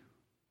easy.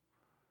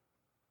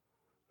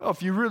 Well,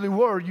 if you really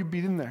were, you'd be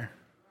in there.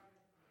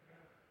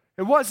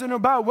 It wasn't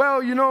about,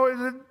 well,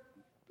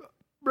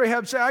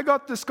 Rahab said, I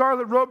got the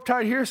scarlet rope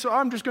tied here, so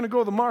I'm just going to go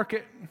to the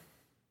market.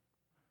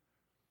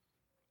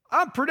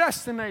 I'm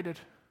predestinated.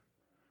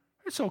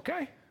 It's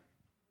okay.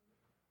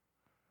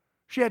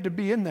 She had to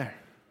be in there.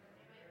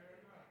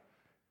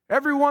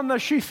 Everyone that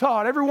she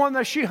thought, everyone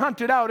that she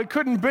hunted out, it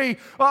couldn't be,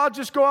 I'll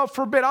just go out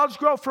for a bit, I'll just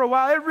go out for a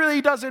while. It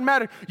really doesn't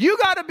matter. You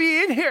got to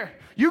be in here.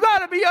 You got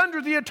to be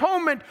under the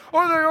atonement,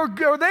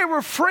 or they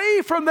were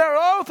free from their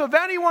oath of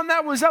anyone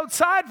that was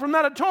outside from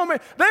that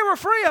atonement. They were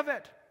free of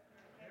it.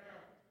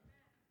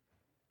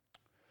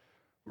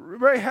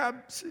 Rahab,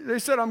 they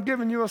said, I'm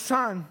giving you a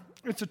sign.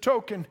 It's a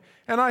token.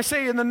 And I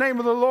say in the name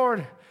of the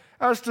Lord,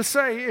 as to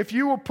say, if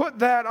you will put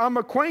that, I'm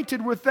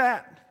acquainted with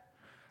that.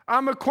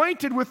 I'm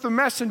acquainted with the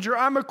messenger.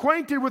 I'm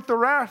acquainted with the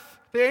wrath,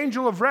 the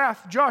angel of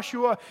wrath,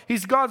 Joshua.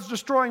 He's God's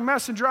destroying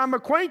messenger. I'm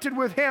acquainted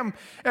with him.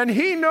 And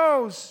he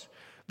knows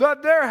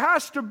that there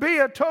has to be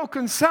a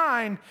token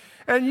sign.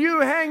 And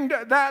you hang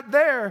that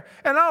there.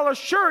 And I'll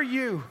assure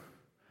you,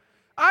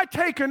 I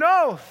take an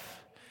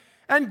oath.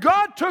 And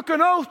God took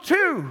an oath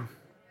too.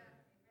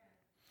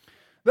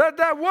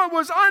 That what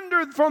was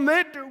under from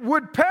it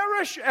would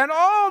perish, and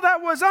all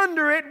that was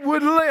under it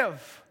would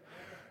live.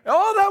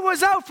 All that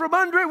was out from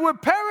under it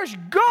would perish.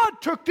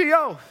 God took the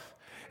oath.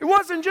 It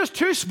wasn't just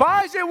two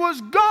spies. It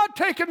was God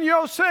taking the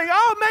oath, saying,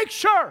 I'll make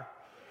sure.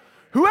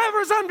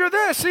 Whoever's under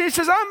this, and he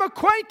says, I'm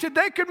acquainted.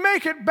 They could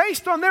make it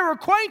based on their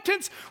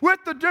acquaintance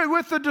with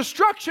the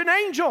destruction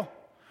angel.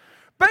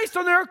 Based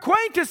on their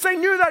acquaintance, they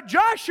knew that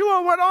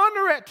Joshua would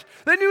honor it.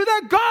 They knew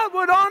that God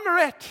would honor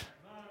it.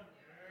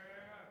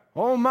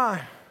 Oh my,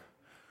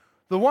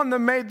 the one that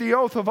made the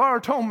oath of our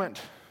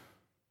atonement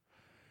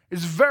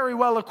is very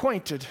well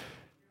acquainted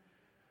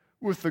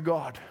with the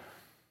God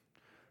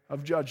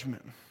of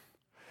judgment.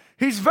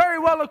 He's very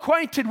well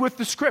acquainted with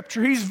the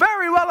scripture. He's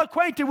very well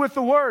acquainted with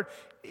the word.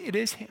 It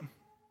is him.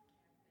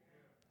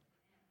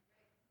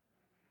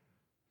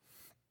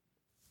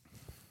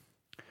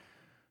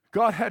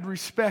 God had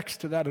respects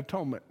to that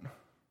atonement.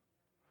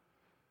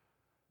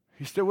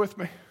 You still with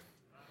me?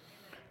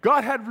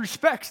 God had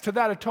respects to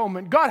that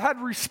atonement. God had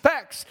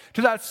respects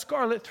to that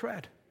scarlet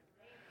thread.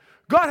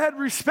 God had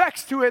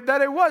respects to it,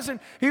 that it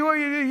wasn't, he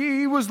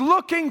was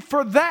looking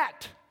for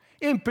that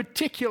in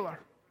particular.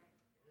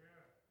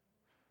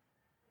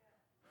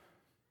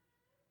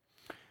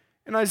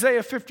 In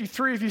Isaiah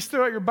 53, if you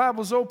still have your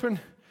Bibles open,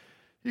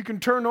 You can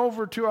turn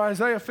over to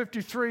Isaiah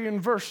 53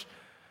 and verse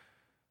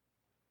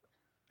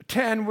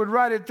 10 would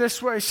write it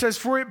this way. It says,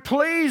 "For it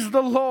pleased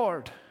the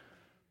Lord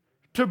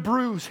to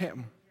bruise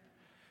him.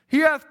 He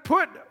hath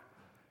put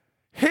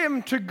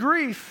him to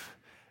grief.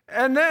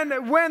 And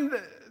then when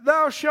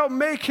thou shalt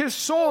make his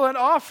soul an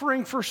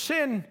offering for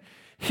sin,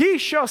 he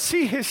shall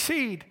see his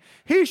seed.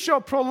 He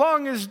shall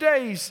prolong his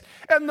days,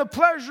 and the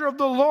pleasure of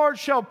the Lord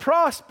shall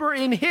prosper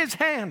in his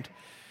hand.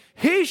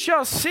 He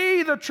shall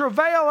see the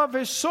travail of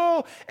his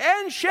soul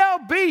and shall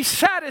be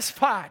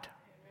satisfied.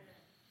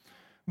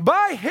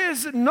 By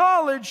his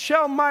knowledge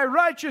shall my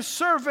righteous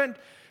servant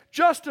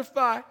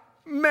justify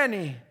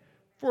many,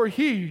 for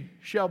he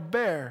shall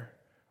bear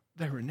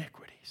their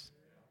iniquities."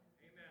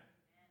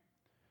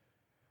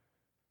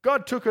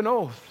 God took an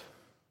oath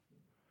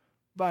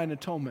by an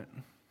atonement.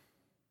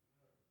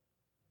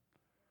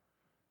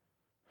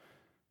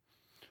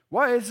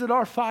 Why is it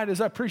our fight,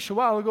 as I preached a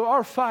while ago,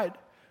 our fight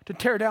to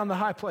tear down the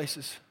high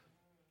places?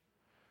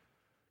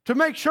 To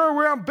make sure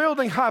we aren't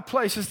building high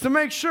places, to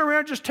make sure we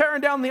aren't just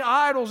tearing down the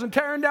idols and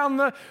tearing down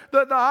the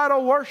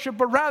idol worship,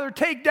 but rather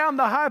take down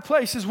the high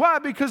places. Why?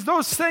 Because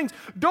those things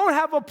don't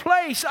have a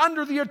place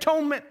under the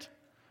atonement.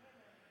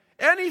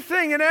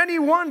 Anything and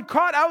anyone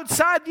caught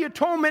outside the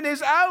atonement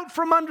is out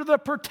from under the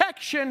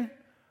protection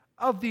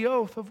of the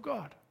oath of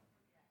God.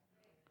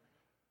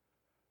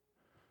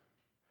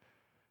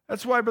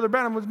 That's why Brother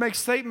Branham would make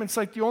statements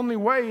like the only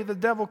way the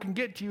devil can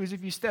get to you is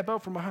if you step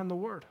out from behind the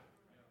word.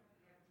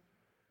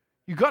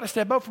 You've got to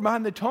step out from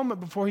behind the atonement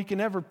before he can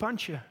ever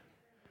punch you.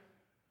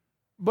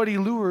 But he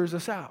lures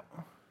us out.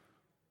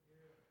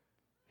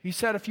 He's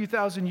had a few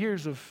thousand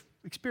years of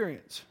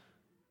experience.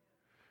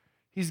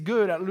 He's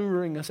good at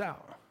luring us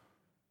out.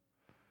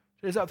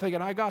 He's out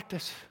thinking, I got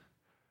this.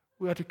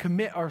 We have to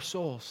commit our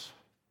souls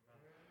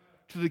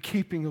to the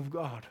keeping of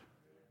God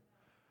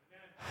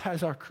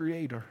as our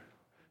Creator.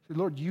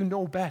 Lord, you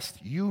know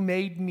best. You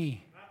made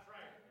me.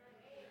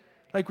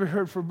 Like we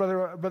heard from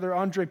Brother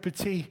Andre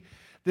Petit,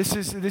 this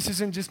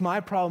isn't just my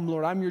problem,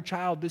 Lord. I'm your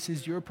child. This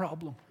is your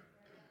problem.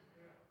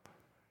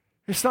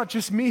 It's not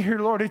just me here,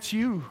 Lord. It's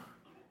you.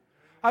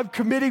 I'm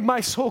committing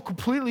my soul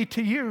completely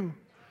to you.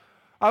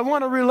 I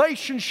want a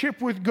relationship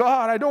with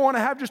God. I don't want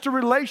to have just a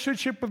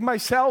relationship with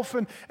myself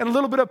and a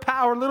little bit of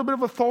power, a little bit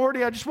of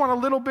authority. I just want a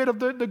little bit of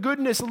the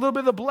goodness, a little bit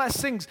of the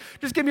blessings.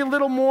 Just give me a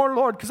little more,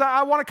 Lord, because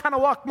I want to kind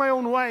of walk my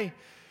own way.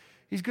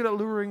 He's good at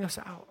luring us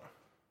out.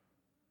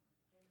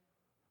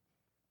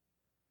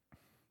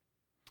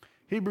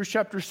 Hebrews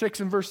chapter 6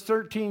 and verse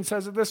 13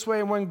 says it this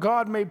way, "And when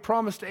God made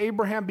promise to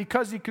Abraham,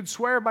 because he could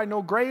swear by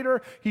no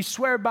greater, he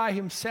swore by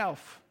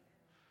himself,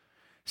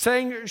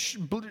 saying,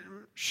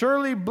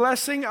 Surely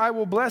blessing I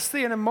will bless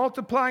thee, and in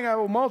multiplying I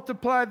will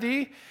multiply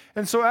thee."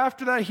 And so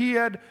after that he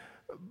had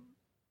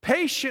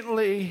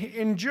patiently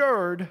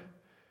endured,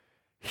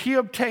 he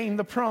obtained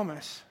the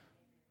promise.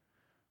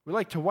 We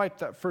like to wipe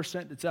that first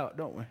sentence out,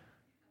 don't we?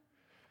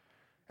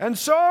 And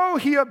so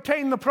he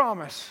obtained the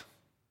promise.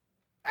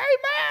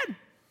 Amen.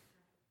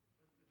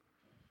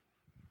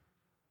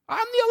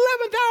 I'm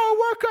the 11th hour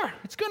worker.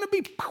 It's going to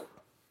be.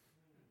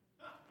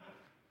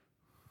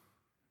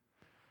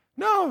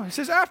 No, it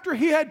says after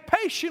he had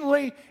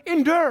patiently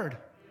endured.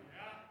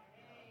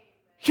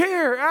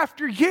 Year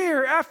after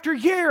year after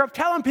year of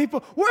telling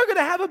people, we're going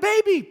to have a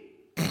baby.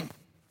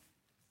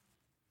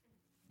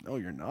 No,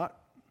 you're not.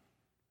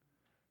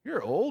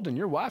 You're old and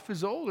your wife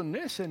is old and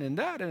this and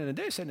that and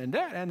this and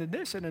that and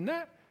this and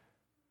that.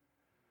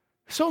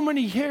 So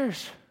many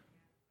years.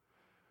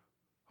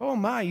 Oh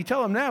my, you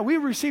tell them now, we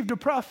received a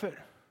prophet.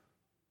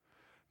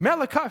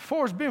 Malachi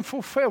 4 has been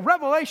fulfilled.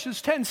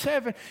 Revelations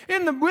 10:7.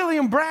 In the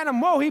William Branham,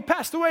 he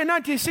passed away in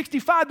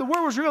 1965. The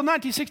word was real in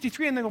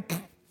 1963. And they go,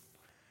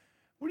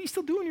 what are you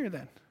still doing here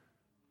then?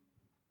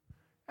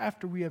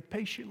 After we have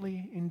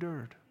patiently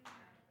endured.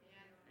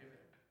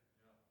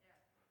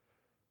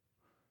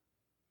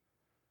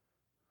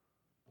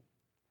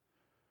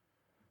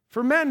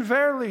 For men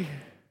verily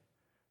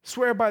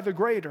swear by the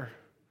greater,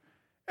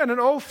 and an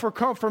oath for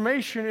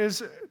confirmation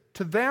is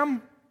to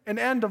them an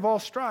end of all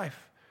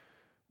strife,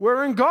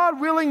 wherein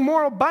God willing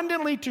more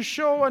abundantly to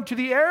show unto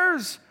the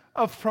heirs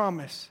of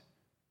promise,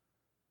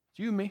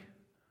 you and me,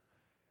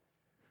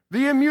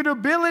 the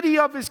immutability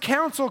of his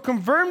counsel,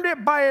 confirmed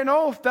it by an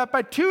oath, that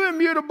by two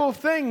immutable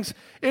things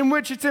in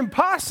which it's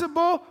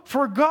impossible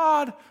for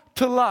God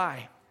to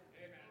lie.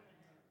 Amen.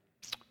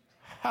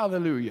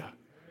 Hallelujah.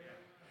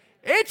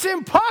 It's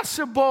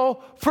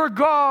impossible for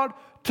God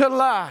to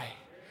lie.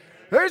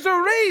 There's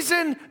a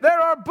reason there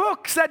are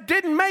books that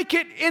didn't make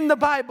it in the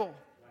Bible.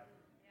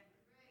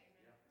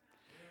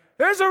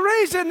 There's a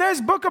reason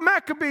there's book of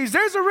Maccabees.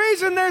 There's a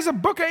reason there's a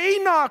book of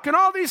Enoch and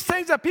all these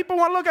things that people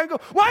want to look at and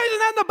go, why isn't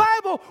that in the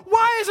Bible?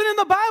 Why isn't it in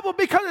the Bible?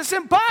 Because it's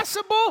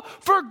impossible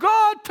for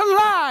God to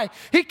lie.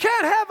 He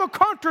can't have a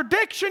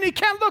contradiction. He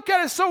can't look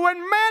at it. So when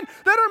men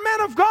that are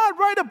men of God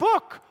write a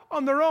book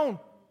on their own,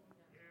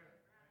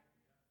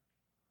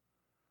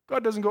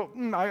 God doesn't go,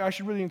 I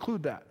should really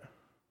include that.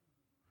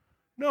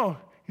 No,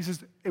 he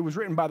says, it was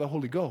written by the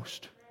Holy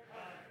Ghost.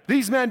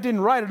 These men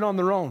didn't write it on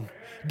their own.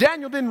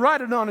 Daniel didn't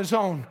write it on his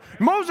own.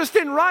 Moses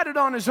didn't write it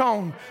on his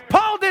own.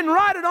 Paul didn't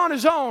write it on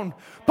his own.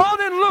 Paul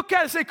didn't look at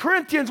it and say,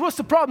 Corinthians, what's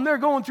the problem they're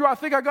going through? I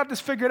think I got this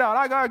figured out.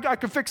 I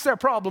can fix their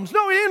problems.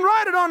 No, he didn't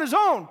write it on his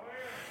own.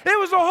 It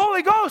was the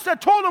Holy Ghost that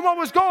told him what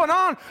was going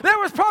on. There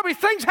was probably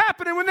things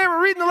happening when they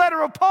were reading the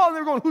letter of Paul, and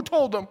they were going, who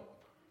told them?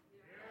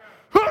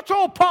 Who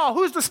told Paul?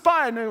 Who's the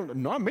spy? And they were,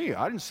 not me.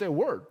 I didn't say a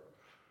word.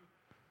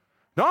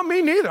 Not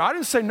me neither. I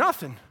didn't say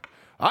nothing.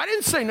 I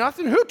didn't say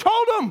nothing. Who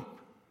told them?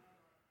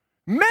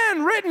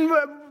 Men written,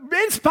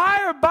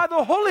 inspired by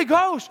the Holy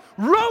Ghost,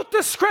 wrote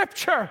the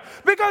scripture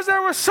because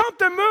there was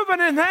something moving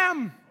in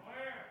them.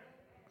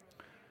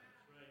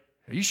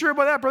 Are you sure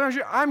about that,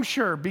 brother? I'm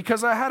sure,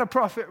 because I had a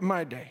prophet in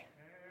my day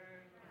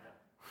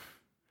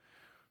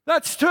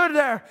that stood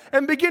there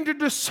and began to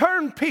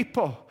discern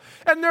people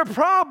and their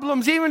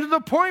problems, even to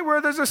the point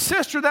where there's a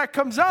sister that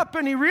comes up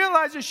and he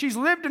realizes she's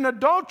lived in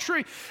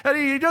adultery, and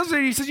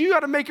he says, you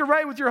got to make it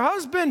right with your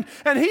husband,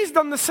 and he's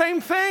done the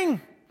same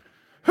thing.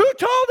 Who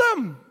told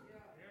them?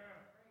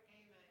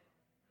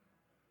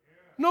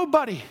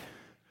 Nobody.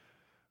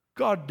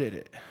 God did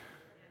it.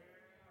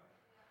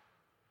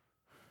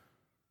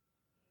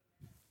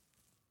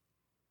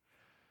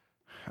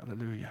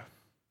 Hallelujah.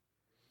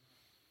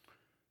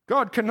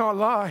 God cannot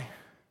lie.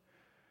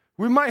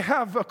 We might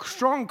have a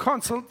strong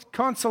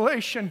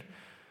consolation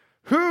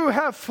who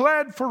have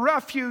fled for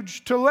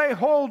refuge to lay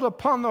hold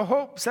upon the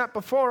hope set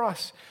before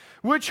us,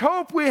 which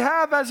hope we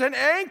have as an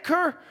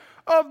anchor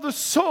of the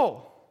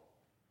soul.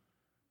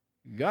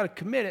 You got to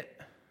commit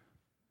it.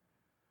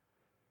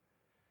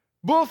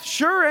 Both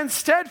sure and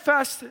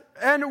steadfast,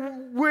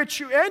 and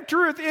which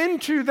entereth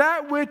into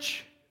that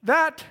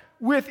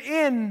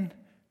within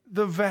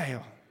the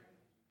veil,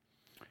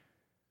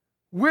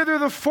 whither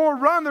the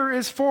forerunner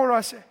is for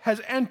us,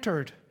 has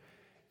entered,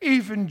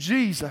 even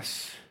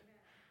Jesus,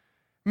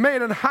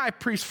 made an high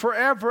priest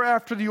forever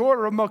after the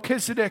order of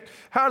Melchizedek.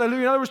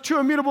 Hallelujah. In other words, two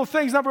immutable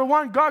things. Number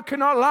one, God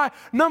cannot lie.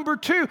 Number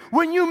two,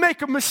 when you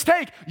make a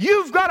mistake,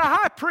 you've got a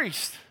high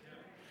priest.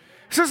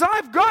 He says,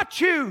 I've got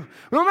you.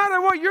 No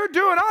matter what you're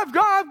doing, I've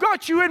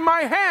got you in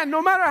my hand.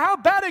 No matter how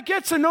bad it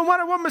gets and no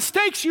matter what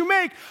mistakes you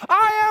make,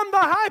 I am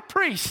the high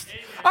priest.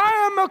 Amen. I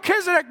am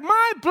Melchizedek.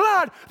 My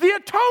blood, the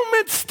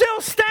atonement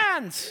still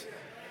stands.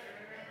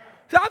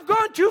 I've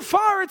gone too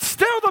far. It's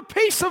still the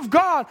peace of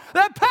God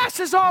that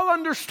passes all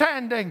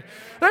understanding.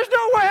 There's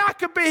no way I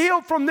could be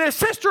healed from this.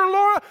 Sister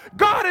Laura,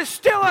 God is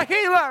still a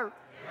healer.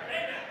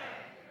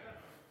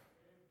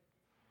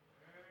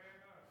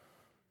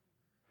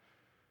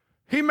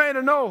 He made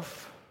an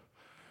oath,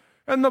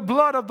 and the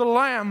blood of the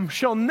Lamb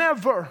shall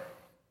never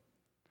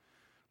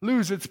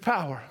lose its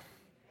power.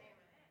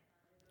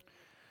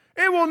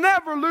 It will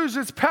never lose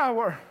its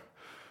power.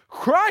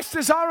 Christ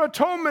is our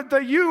atonement,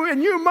 that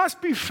you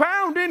must be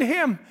found in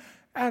Him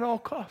at all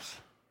costs.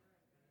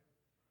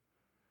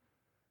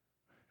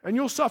 And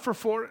you'll suffer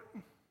for it.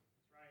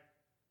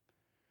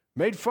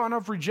 Made fun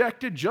of,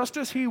 rejected, just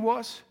as He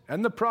was,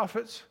 and the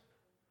prophets.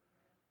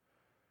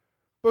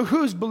 But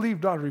who's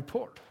believed our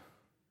report?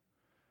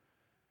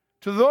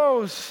 To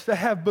those that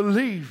have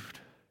believed,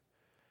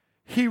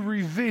 He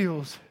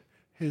reveals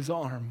His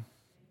arm.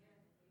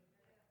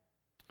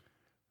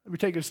 Let me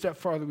take it a step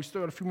farther. We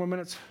still got a few more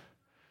minutes.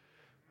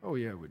 Oh,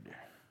 yeah, we do.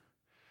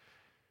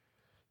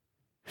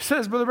 He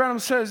says, Brother Branham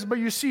says, but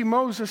you see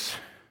Moses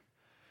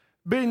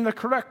being the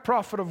correct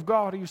prophet of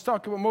God. He was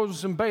talking about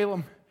Moses and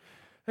Balaam.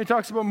 He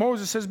talks about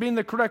Moses as being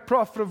the correct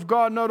prophet of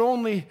God, not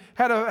only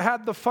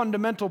had the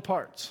fundamental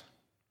parts.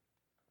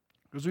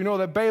 Because we know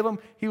that Balaam,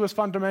 he was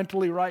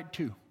fundamentally right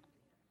too.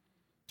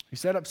 He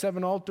set up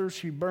 7 altars.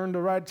 He burned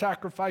the right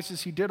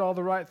sacrifices. He did all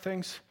the right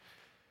things.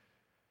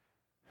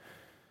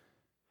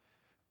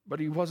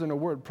 But he wasn't a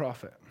word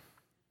prophet.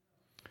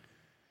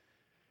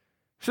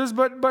 He says,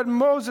 but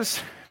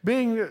Moses,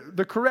 being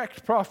the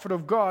correct prophet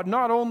of God,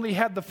 not only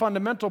had the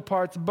fundamental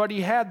parts, but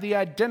he had the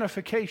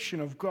identification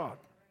of God.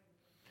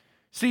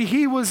 See,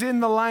 he was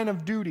in the line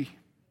of duty.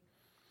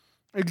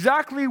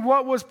 Exactly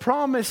what was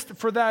promised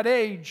for that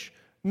age,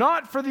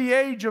 not for the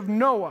age of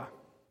Noah,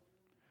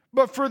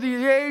 but for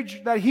the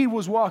age that he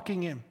was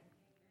walking in.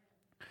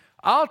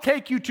 I'll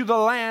take you to the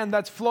land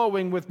that's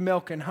flowing with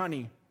milk and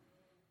honey.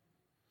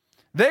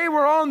 They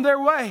were on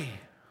their way.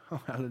 Oh,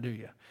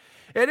 hallelujah.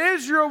 And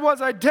Israel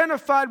was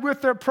identified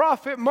with their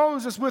prophet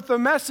Moses with the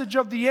message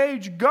of the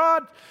age.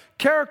 God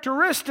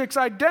characteristics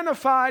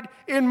identified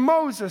in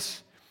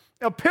Moses.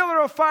 A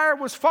pillar of fire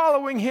was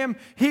following him.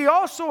 He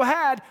also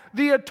had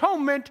the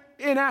atonement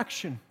in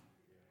action.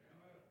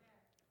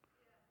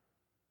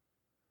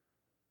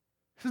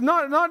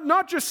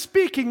 Not just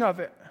speaking of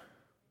it,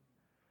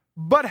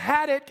 but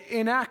had it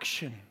in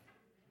action.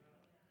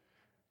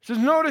 So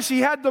notice he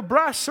had the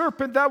brass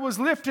serpent that was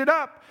lifted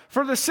up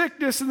for the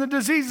sickness and the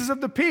diseases of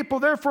the people.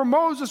 Therefore,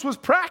 Moses was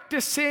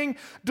practicing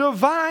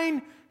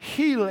divine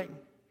healing.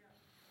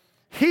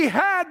 He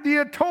had the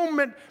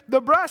atonement,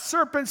 the brass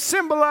serpent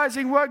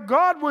symbolizing what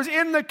God was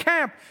in the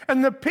camp,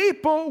 and the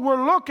people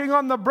were looking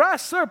on the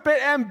brass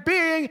serpent and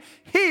being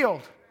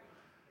healed.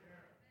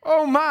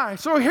 Oh my.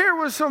 So here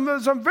was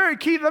some very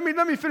key. Let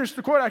me finish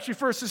the quote actually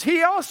first. It says,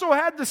 he also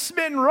had the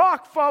smitten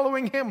rock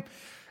following him.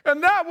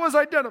 And that was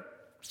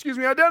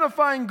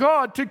identifying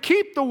God to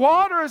keep the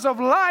waters of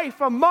life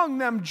among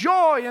them,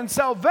 joy and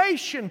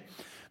salvation,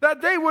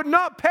 that they would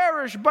not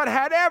perish but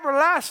had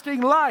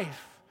everlasting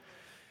life.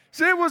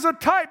 See, it was a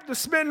type, the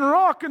smitten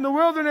rock in the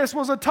wilderness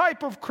was a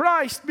type of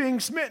Christ being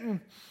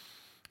smitten.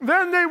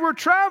 Then they were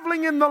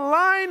traveling in the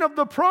line of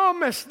the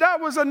promise. That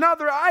was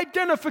another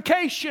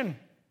identification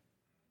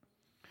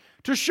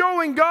to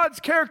showing God's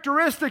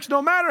characteristics.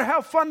 No matter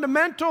how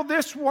fundamental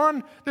this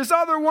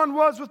other one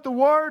was with the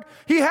Word,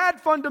 he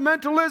had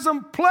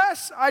fundamentalism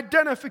plus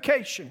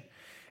identification.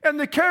 And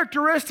the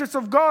characteristics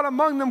of God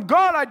among them,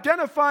 God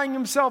identifying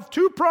himself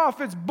to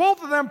prophets,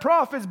 both of them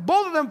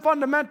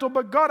fundamental,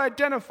 but God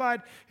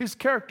identified his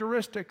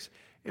characteristics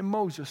in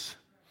Moses.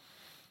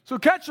 So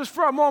catch this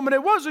for a moment.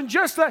 It wasn't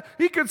just that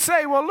he could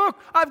say, well, look,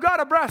 I've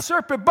got a brass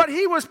serpent, but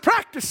he was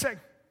practicing.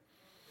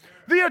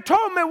 The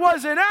atonement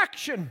was in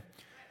action.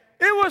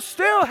 It was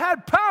still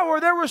had power.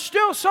 There was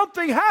still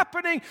something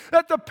happening,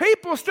 that the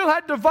people still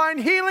had divine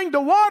healing. The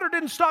water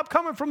didn't stop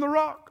coming from the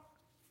rock.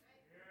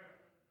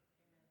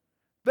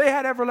 They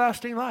had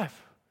everlasting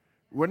life.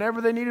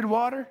 Whenever they needed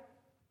water,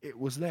 it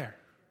was there.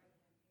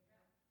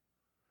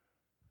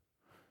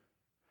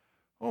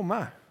 Oh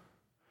my.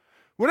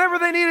 Whenever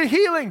they needed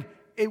healing,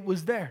 it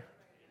was there.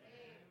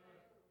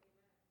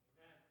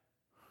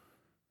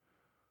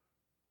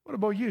 What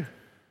about you?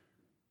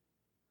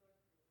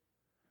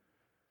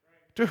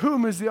 To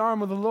whom is the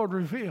arm of the Lord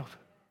revealed?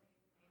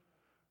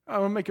 I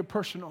want to make it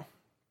personal.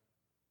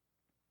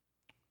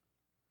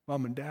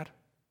 Mom and dad.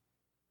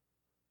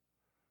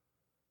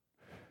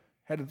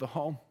 Head of the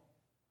home.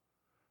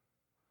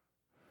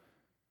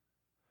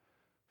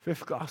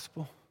 Fifth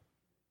gospel.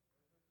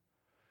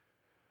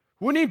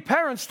 We need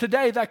parents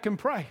today that can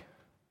pray.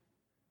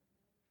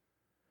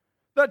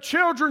 That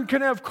children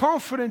can have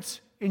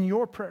confidence in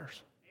your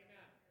prayers.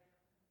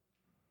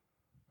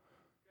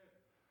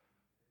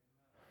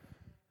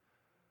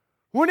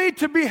 We need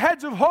to be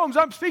heads of homes.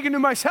 I'm speaking to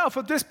myself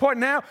at this point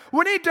now.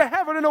 We need to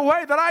have it in a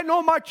way that I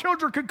know my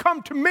children can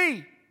come to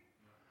me.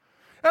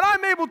 And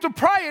I'm able to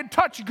pray and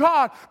touch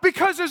God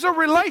because there's a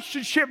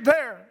relationship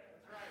there.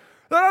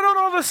 That I don't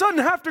all of a sudden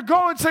have to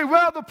go and say,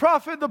 well, the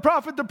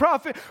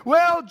prophet.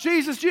 Well,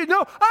 Jesus.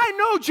 No, I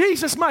know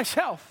Jesus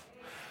myself.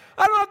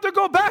 I don't have to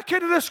go back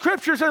into the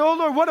scriptures and say, oh,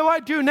 Lord, what do I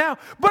do now?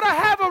 But I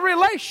have a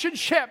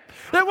relationship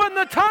that when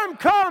the time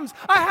comes,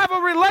 I have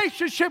a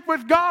relationship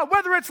with God,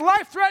 whether it's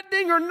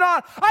life-threatening or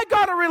not. I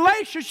got a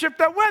relationship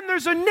that when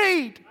there's a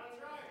need,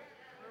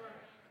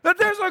 that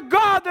there's a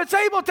God that's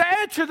able to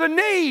answer the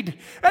need.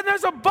 And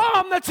there's a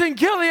balm that's in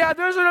Gilead.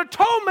 There's an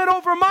atonement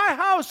over my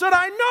house that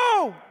I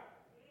know.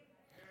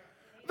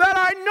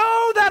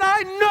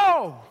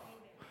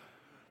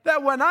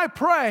 That when I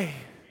pray,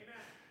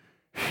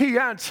 he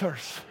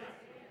answers.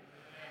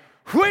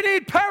 We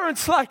need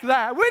parents like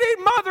that. We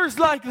need mothers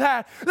like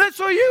that.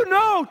 So you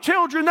know,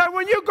 children, that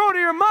when you go to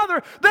your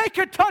mother, they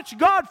can touch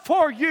God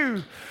for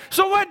you.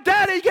 So when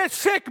daddy gets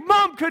sick,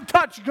 mom could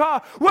touch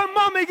God. When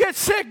mommy gets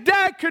sick,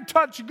 dad could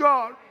touch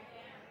God.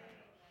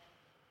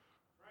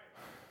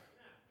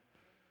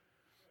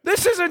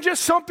 This isn't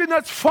just something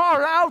that's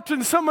far out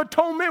in some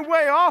atonement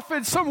way off,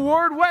 in some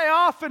word way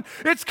off, and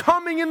it's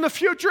coming in the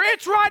future.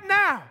 It's right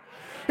now.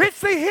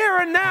 It's the here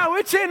and now.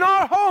 It's in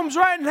our homes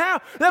right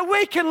now that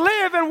we can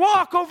live and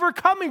walk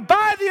overcoming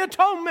by the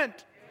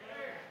atonement.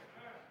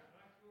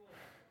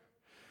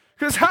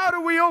 Because how do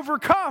we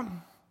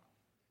overcome?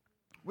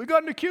 We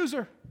got an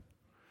accuser.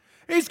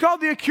 He's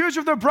called the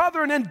accuser of the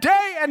brethren, and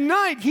day and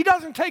night he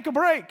doesn't take a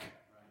break.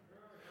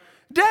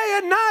 Day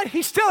and night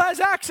he still has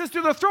access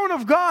to the throne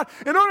of God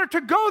in order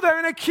to go there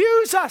and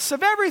accuse us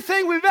of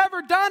everything we've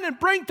ever done and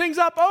bring things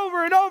up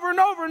over and over and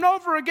over and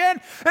over again.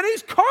 And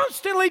he's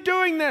constantly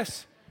doing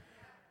this.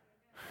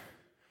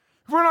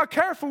 If we're not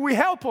careful, we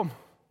help him.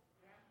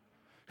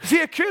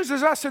 He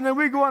accuses us and then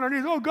we go on our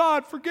knees, oh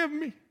God, forgive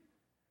me.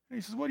 And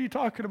he says, what are you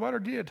talking about or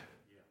did?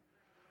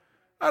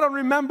 I don't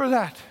remember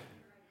that.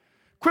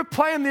 Quit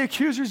playing the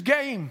accuser's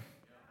game.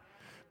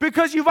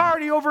 Because you've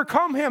already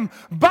overcome him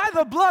by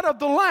the blood of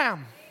the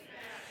Lamb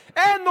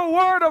and the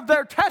word of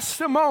their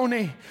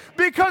testimony.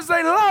 Because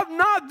they love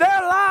not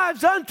their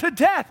lives unto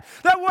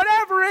death. That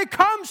whatever it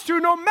comes to,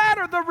 no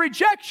matter the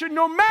rejection,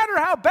 no matter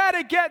how bad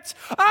it gets,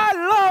 I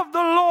love the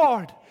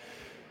Lord.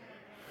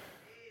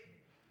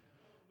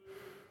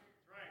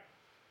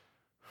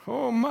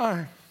 Oh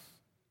my.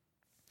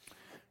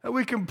 That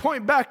we can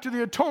point back to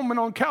the atonement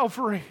on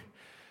Calvary.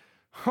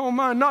 Oh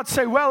my, not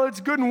say, well, it's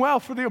good and well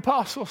for the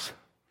apostles.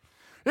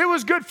 It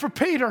was good for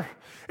Peter.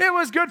 It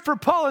was good for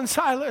Paul and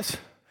Silas.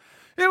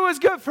 It was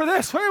good for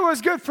this. It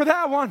was good for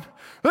that one.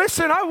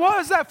 Listen, I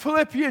was that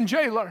Philippian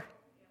jailer.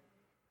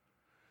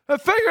 I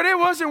figured it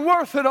wasn't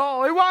worth it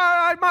all.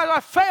 I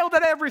failed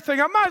at everything.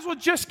 I might as well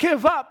just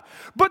give up.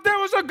 But there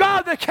was a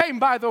God that came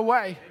by the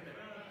way.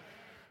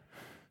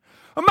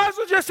 I might as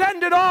well just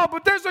end it all,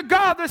 but there's a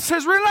God that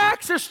says,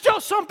 relax, there's still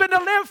something to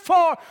live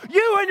for.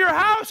 You and your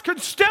house can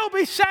still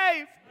be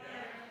saved.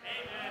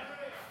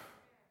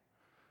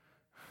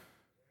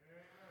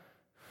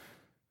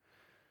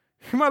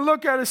 You might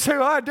look at it and say,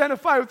 well, I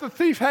identify with the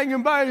thief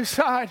hanging by his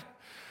side.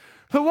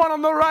 The one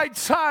on the right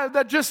side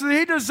that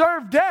he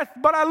deserved death,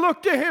 but I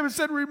looked at him and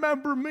said,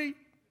 remember me.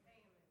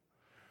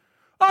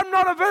 I'm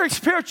not a very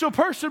spiritual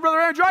person, Brother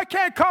Andrew. I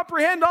can't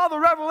comprehend all the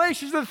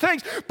revelations of the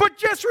things, but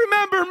just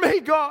remember me,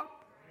 God.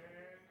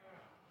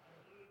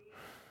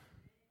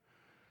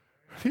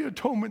 The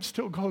atonement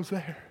still goes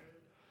there.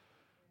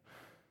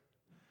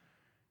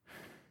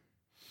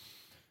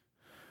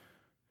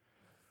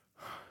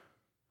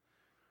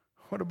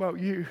 What about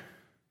you?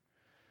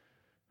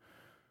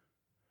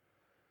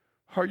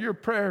 Are your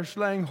prayers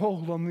laying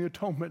hold on the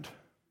atonement?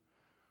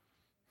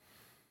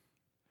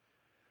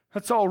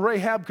 That's all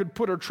Rahab could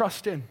put her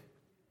trust in.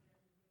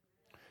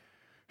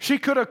 She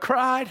could have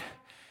cried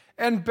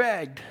and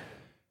begged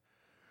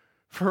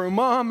for her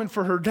mom and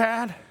for her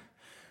dad,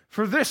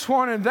 for this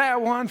one and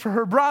that one, for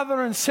her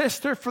brother and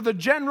sister, for the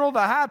general, the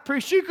high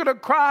priest. She could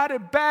have cried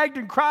and begged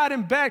and cried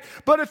and begged,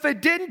 but if they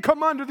didn't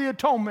come under the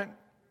atonement,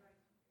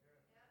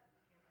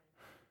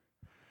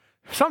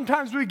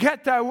 sometimes we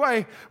get that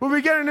way when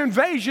we get an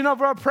invasion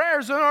of our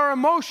prayers and our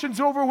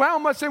emotions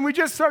overwhelm us and we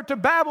just start to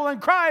babble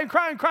and cry and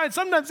cry and cry. And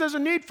sometimes there's a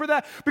need for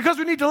that because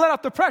we need to let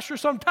out the pressure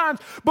sometimes.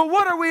 But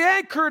what are we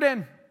anchored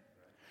in?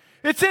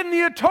 It's in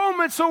the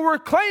atonement, so we're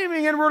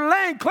claiming and we're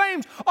laying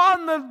claims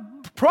on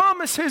the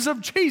promises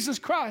of Jesus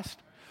Christ.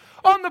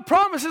 On the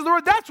promises of the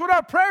Lord. That's what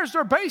our prayers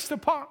are based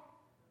upon.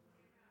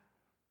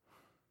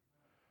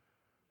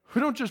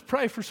 We don't just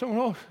pray for someone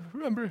else.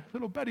 Remember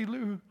little Betty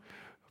Lou,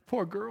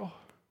 poor girl.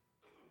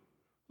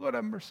 Lord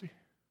have mercy.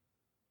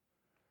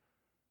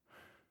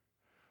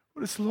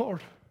 What is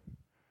Lord?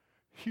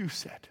 You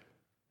said.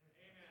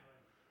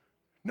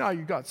 Now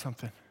you got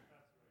something.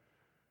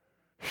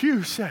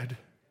 You said.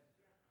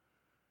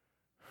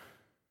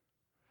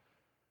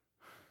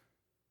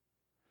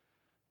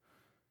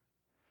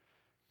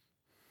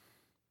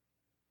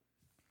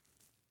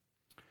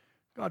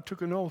 God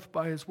took an oath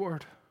by his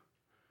word,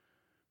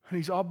 and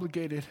he's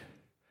obligated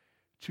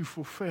to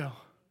fulfill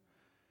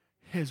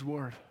his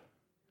word.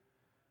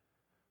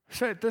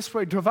 Say it this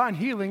way, divine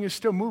healing is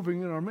still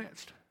moving in our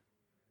midst.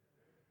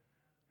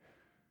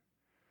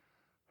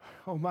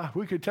 Oh my,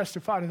 we could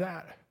testify to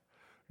that.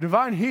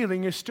 Divine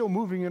healing is still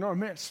moving in our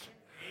midst.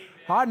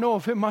 I know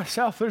of it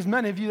myself. There's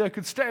many of you that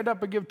could stand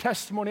up and give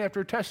testimony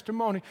after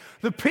testimony.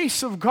 The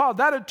peace of God,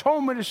 that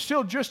atonement is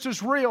still just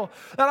as real.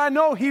 That I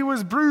know he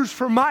was bruised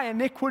for my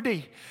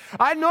iniquity.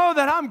 I know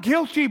that I'm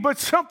guilty, but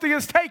something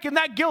has taken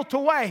that guilt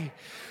away.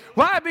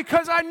 Why?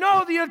 Because I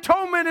know the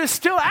atonement is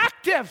still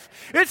active.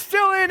 It's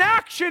still in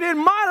action in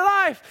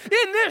my life,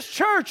 in this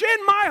church,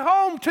 in my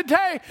home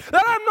today.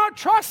 That I'm not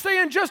trusting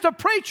in just a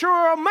preacher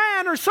or a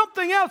man or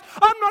something else.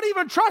 I'm not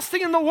even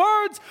trusting in the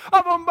words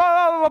of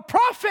a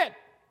prophet.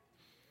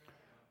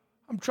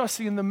 I'm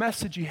trusting in the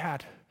message he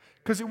had.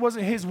 Because it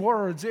wasn't his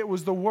words, it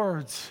was the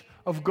words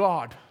of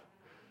God.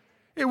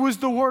 It was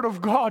the word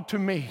of God to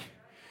me.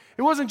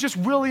 It wasn't just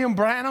William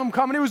Branham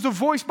coming, it was the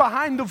voice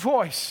behind the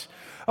voice.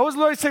 I was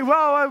literally say,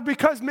 well,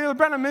 because William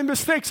Branham made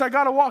mistakes, I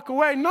got to walk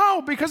away.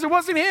 No, because it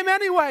wasn't him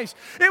anyways.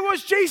 It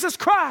was Jesus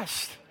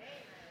Christ.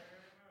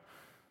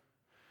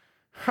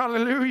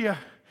 Hallelujah.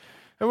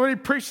 And when he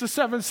preached the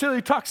seventh seal,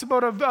 he talks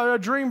about a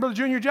dream Brother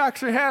Junior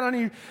Jackson had, and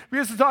he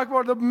begins to talk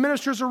about the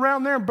ministers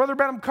around there, and Brother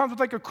Branham comes with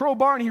like a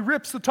crowbar, and he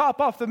rips the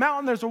top off the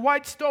mountain. There's a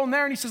white stone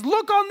there, and he says,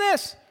 look on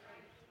this.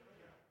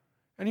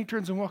 And he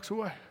turns and walks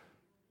away.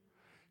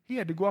 He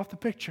had to go off the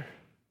picture.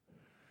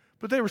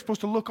 But they were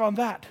supposed to look on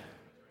that.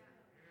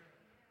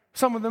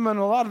 Some of them and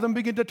a lot of them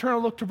begin to turn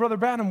and look to Brother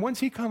Branham. When's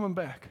he coming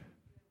back?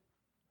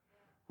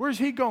 Where's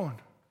he going?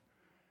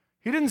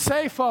 He didn't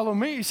say, follow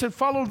me. He said,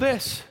 follow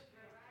this.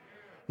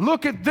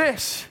 Look at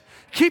this.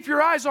 Keep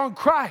your eyes on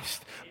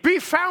Christ. Be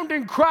found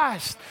in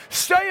Christ.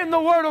 Stay in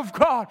the Word of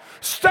God.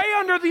 Stay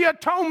under the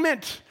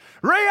atonement.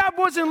 Rahab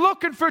wasn't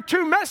looking for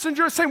two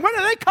messengers saying, when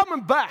are they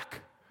coming back?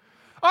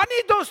 I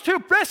need those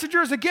two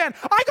messengers again.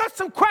 I got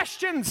some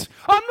questions.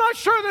 I'm not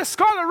sure this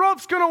scarlet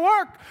robe's going to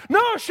work.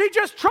 No, she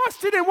just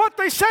trusted in what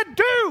they said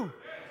do.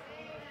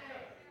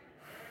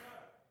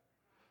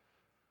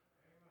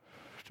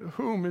 To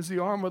whom is the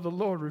arm of the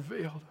Lord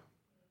revealed?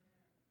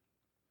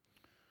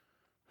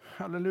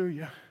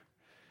 Hallelujah.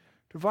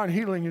 Divine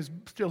healing is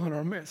still in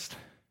our midst.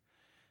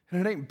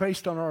 And it ain't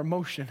based on our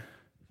emotion.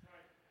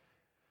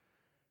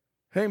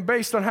 It ain't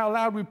based on how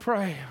loud we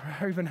pray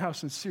or even how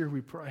sincere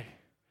we pray.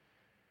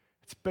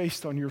 It's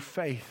based on your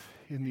faith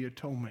in the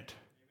atonement.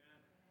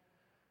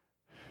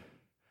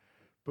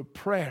 But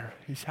prayer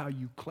is how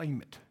you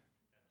claim it.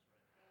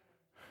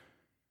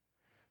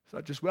 It's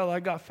not just, well, I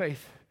got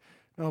faith.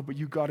 No, but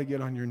you got to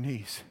get on your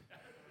knees.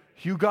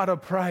 You got to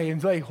pray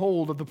and lay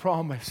hold of the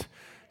promise.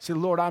 Say,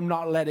 Lord, I'm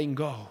not letting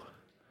go.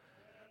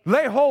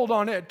 Lay hold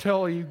on it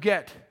till you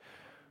get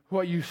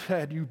what you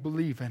said you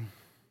believe in.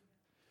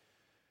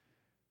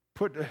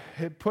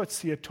 It puts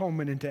the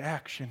atonement into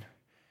action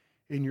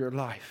in your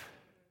life.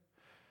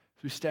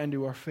 As we stand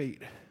to our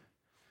feet,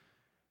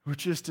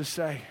 which is to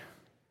say,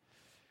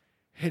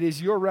 it is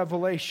your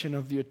revelation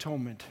of the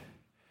atonement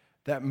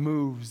that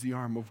moves the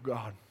arm of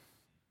God.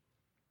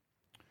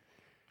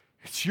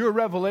 It's your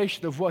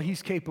revelation of what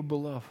He's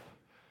capable of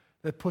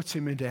that puts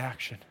Him into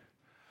action.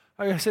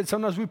 Like I said,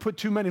 sometimes we put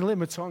too many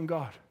limits on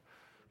God.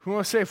 We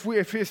want to say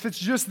if it's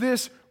just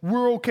this,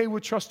 we're okay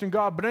with trusting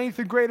God. But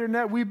anything greater than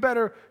that, we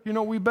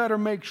better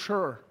make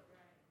sure.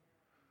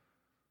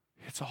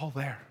 It's all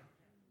there.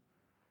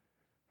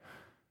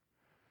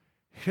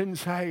 He didn't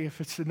say,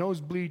 if it's a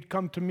nosebleed,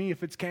 come to me.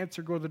 If it's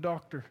cancer, go to the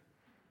doctor.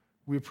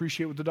 We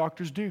appreciate what the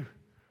doctors do.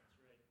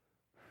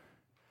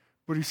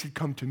 But He said,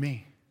 come to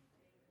me.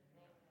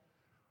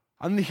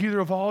 I'm the healer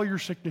of all your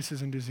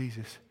sicknesses and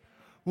diseases.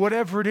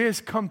 Whatever it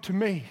is, come to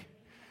me.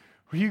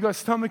 When you got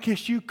stomach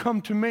issue,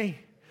 come to me.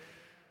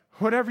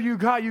 Whatever you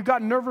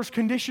got nervous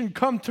condition,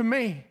 come to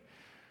me.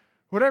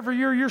 Whatever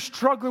you're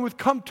struggling with,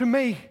 come to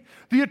me.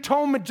 The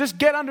atonement, just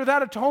get under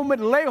that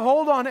atonement and lay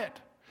hold on it.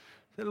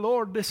 Say,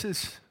 Lord, this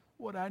is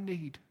what I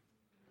need.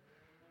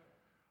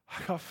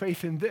 I got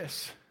faith in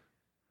this.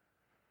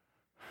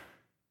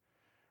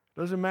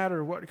 Doesn't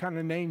matter what kind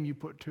of name you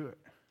put to it.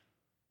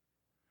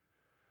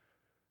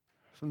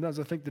 Sometimes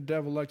I think the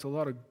devil likes a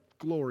lot of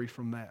glory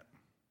from that.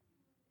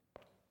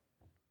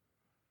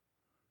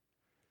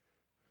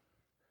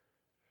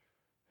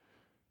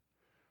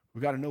 We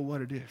got to know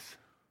what it is.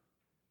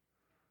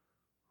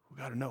 We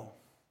got to know.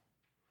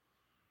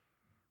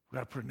 We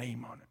got to put a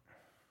name on it.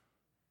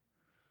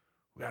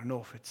 We got to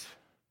know if it's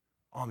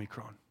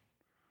Omicron,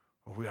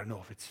 or we got to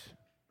know if it's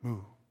Mu.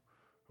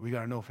 We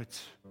got to know if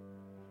it's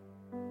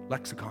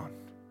Lexicon,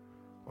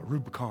 or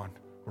Rubicon,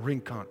 or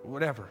Rincon, or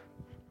whatever.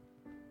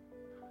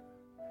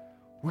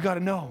 We got to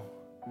know.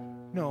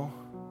 No.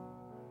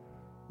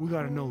 We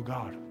got to know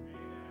God.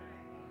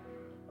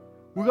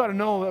 We got to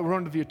know that we're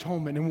under the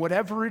atonement, and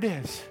whatever it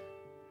is,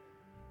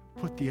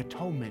 put the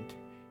atonement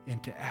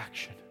into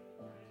action.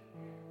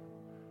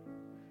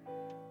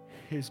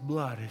 His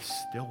blood is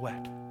still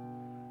wet.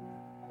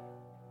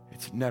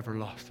 It's never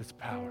lost its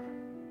power.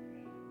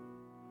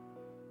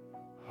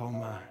 Oh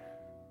my.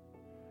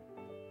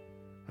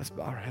 Let's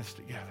bow our heads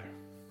together.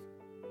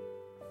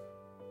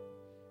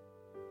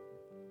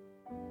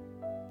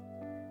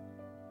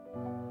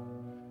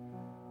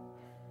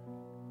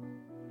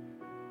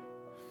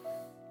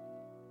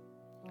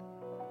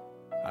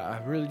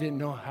 I really didn't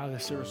know how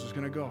this service was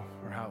going to go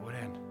or how it would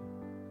end.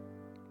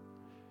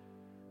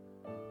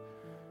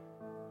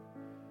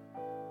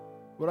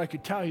 What I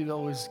could tell you,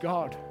 though, is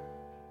God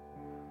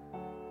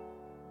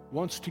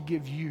wants to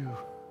give you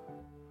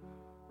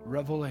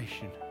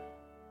revelation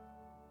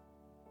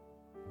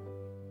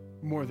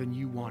more than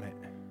you want it.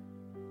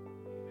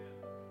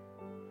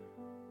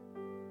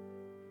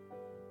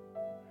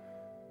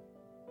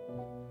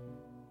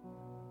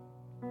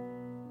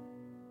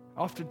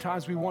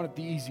 Oftentimes we want it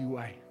the easy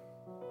way.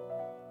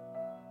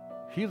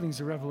 Healing's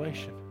a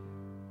revelation.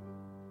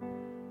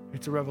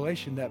 It's a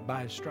revelation that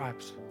by His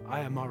stripes I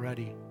am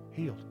already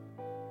healed.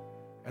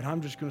 And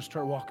I'm just going to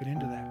start walking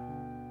into that.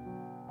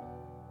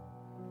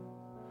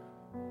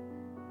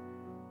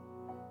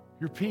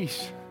 Your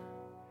peace,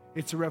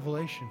 it's a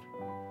revelation.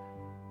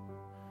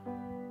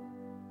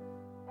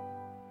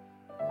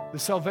 The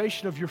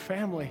salvation of your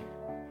family,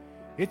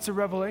 it's a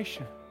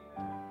revelation.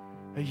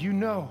 And you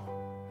know,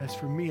 as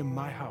for me and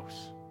my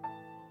house.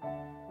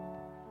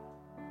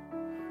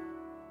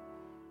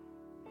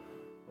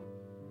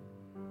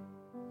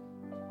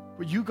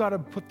 But you got to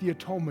put the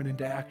atonement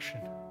into action.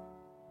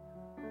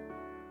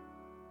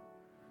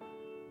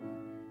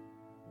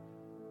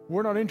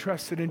 We're not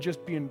interested in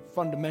just being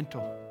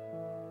fundamental.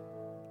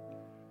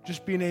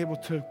 Just being able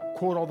to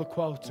quote all the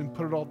quotes and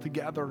put it all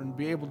together and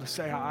be able to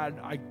say, I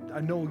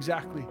know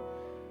exactly.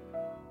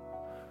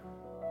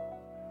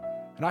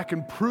 And I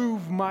can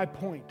prove my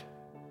point.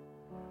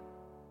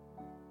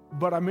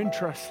 But I'm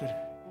interested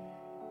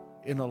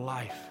in a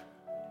life.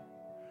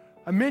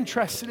 I'm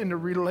interested in a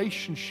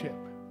relationship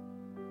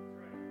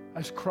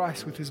as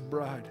Christ with His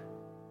bride.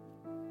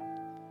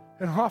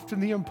 And often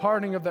the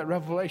imparting of that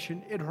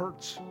revelation, it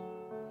hurts.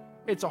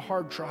 It's a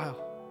hard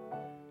trial.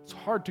 It's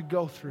hard to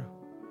go through.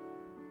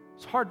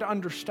 It's hard to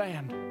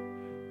understand.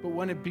 But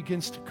when it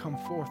begins to come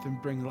forth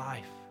and bring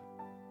life,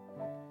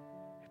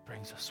 it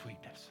brings a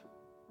sweetness.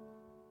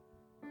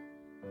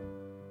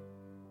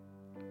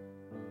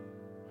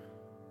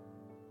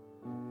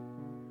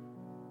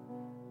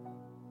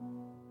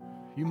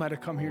 You might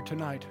have come here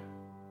tonight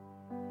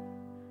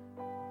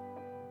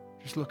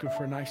just looking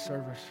for a nice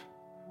service.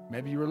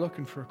 Maybe you were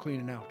looking for a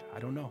cleaning out. I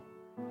don't know.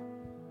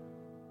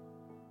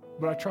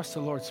 But I trust the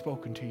Lord's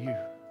spoken to you.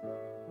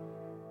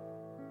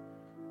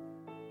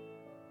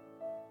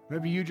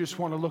 Maybe you just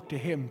want to look to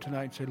Him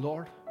tonight and say,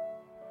 Lord,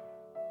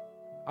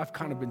 I've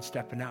kind of been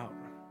stepping out.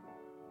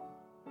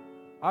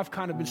 I've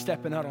kind of been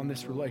stepping out on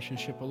this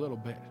relationship a little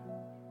bit.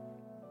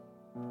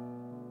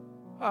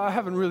 I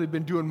haven't really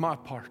been doing my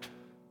part.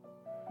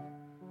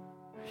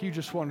 You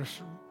just want to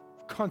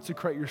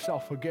consecrate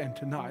yourself again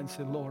tonight and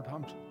say, Lord,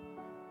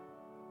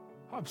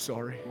 I'm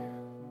sorry.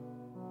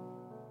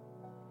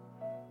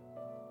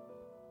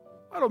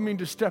 I don't mean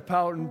to step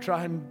out and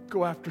try and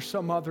go after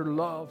some other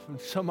love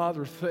and some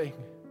other thing.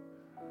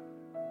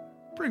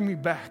 Bring me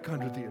back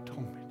under the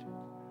atonement.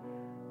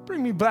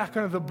 Bring me back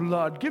under the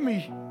blood. Give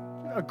me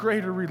a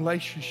greater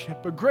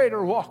relationship, a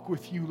greater walk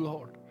with you,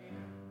 Lord.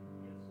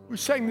 We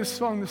sang this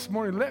song this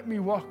morning, let me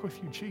walk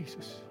with you,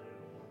 Jesus.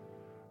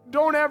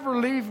 Don't ever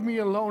leave me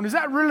alone. Is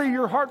that really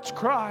your heart's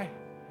cry?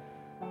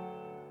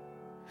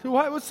 So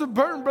what's the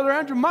burden, Brother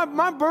Andrew?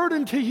 My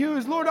burden to you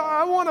is, Lord,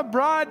 I want a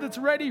bride that's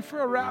ready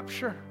for a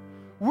rapture.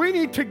 We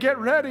need to get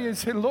ready and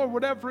say, Lord,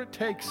 whatever it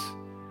takes,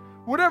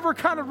 whatever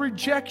kind of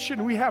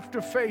rejection we have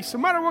to face, no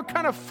matter what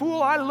kind of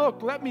fool I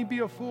look, let me be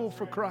a fool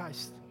for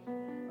Christ.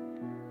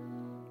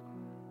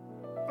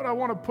 But I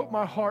want to put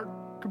my heart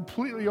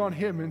completely on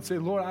Him and say,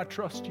 Lord, I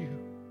trust you.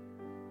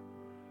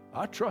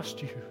 I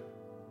trust you.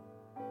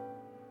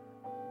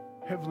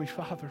 Heavenly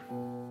Father,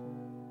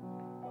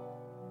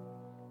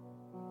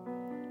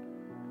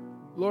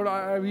 Lord,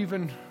 I've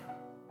even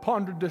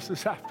pondered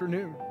this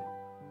afternoon.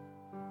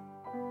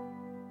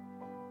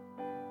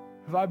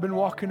 Have I been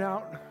walking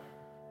out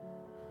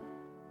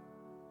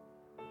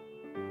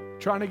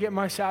trying to get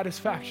my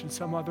satisfaction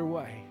some other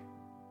way?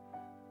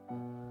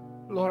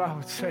 Lord, I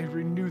would say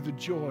renew the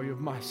joy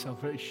of my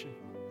salvation.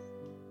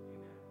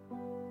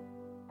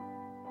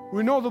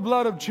 We know the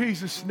blood of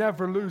Jesus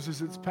never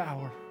loses its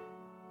power.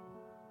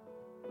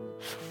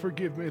 So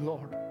forgive me,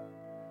 Lord.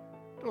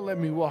 Don't let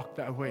me walk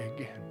that way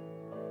again.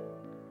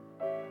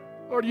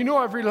 Lord, you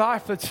know every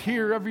life that's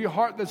here, every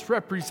heart that's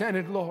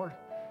represented, Lord.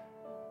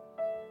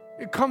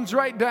 It comes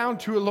right down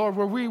to it, Lord,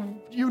 where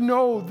you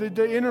know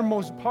the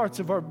innermost parts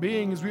of our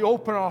being as we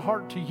open our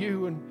heart to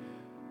you.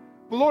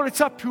 But Lord,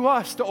 it's up to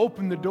us to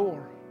open the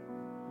door.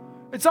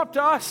 It's up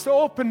to us to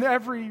open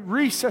every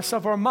recess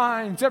of our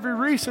minds, every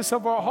recess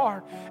of our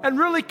heart, and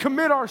really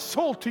commit our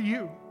soul to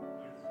you.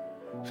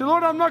 So,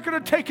 Lord, I'm not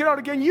going to take it out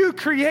again. You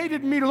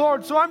created me,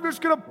 Lord, so I'm just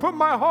going to put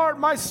my heart,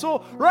 my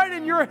soul right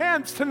in your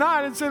hands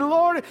tonight and say,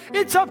 Lord,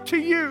 it's up to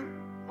you.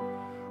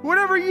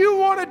 Whatever you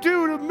want to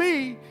do to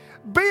me,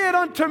 be it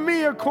unto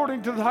me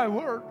according to thy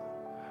word.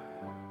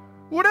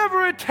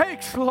 Whatever it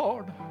takes,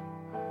 Lord.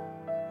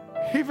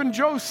 Even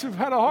Joseph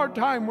had a hard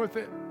time with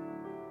it.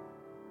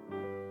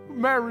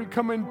 Mary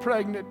come in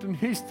pregnant and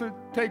he's to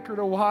take her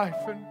to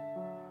wife. And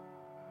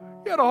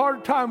he had a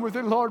hard time with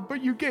it, Lord,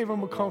 but you gave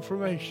him a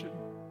confirmation.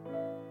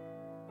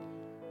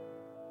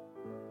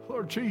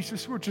 Lord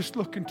Jesus, we're just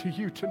looking to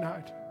you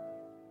tonight.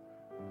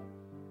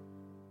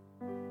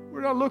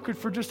 We're not looking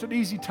for just an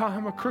easy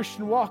time. A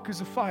Christian walk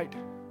is a fight.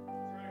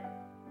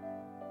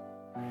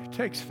 It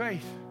takes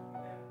faith.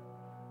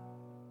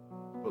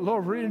 But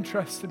Lord, we're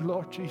interested,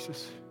 Lord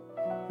Jesus,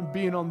 in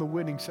being on the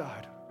winning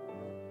side.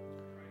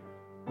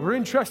 We're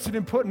interested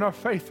in putting our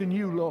faith in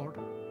you, Lord.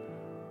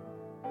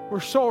 We're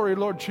sorry,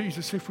 Lord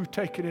Jesus, if we've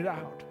taken it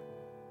out.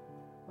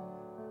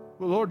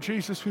 But Lord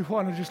Jesus, we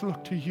want to just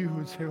look to you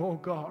and say, oh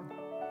God,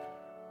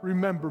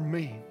 remember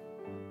me.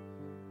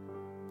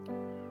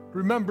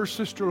 Remember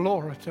Sister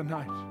Laura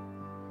tonight.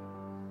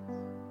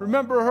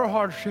 Remember her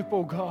hardship,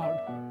 oh God.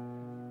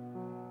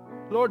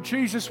 Lord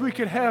Jesus, we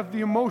could have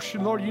the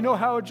emotion, Lord. You know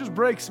how it just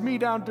breaks me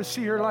down to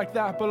see her like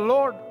that. But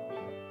Lord,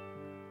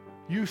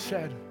 you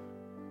said,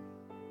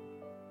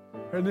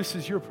 and this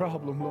is your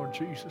problem, Lord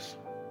Jesus,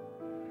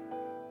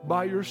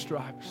 by your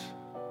stripes,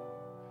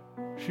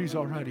 she's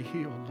already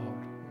healed,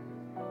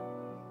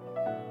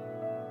 Lord.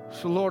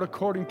 So Lord,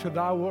 according to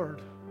thy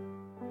word,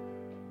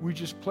 we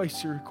just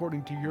place her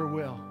according to your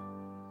will.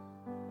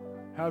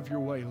 Have your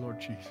way, Lord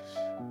Jesus.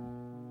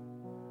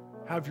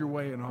 Have your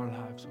way in our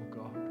lives, oh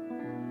God.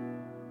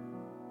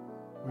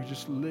 We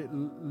just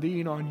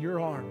lean on your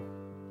arm.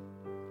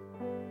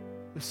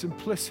 The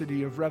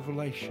simplicity of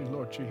revelation,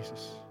 Lord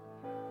Jesus.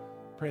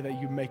 Pray that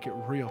you make it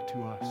real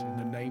to us in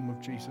the name of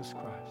Jesus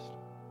Christ.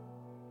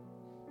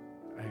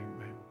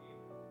 Amen.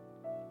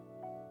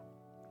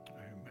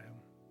 Amen.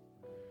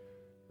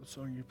 What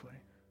song you play?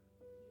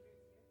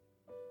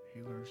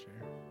 Healer's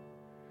here.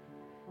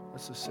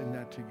 Let's just sing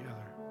that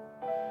together.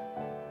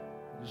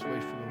 Just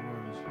wait for the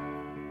words.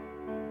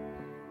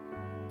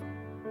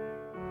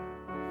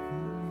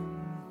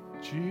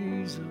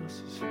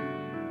 Jesus is here.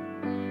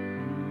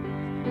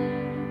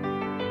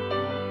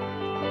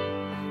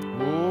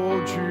 Oh,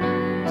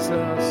 Jesus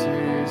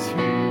is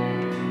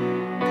here.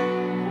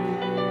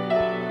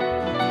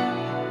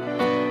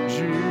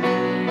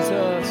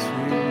 Jesus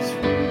is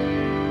here.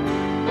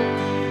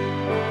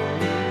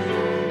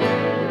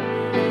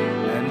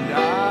 And I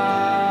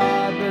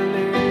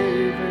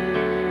believe it.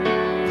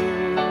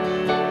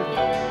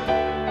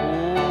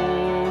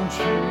 Oh,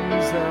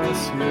 Jesus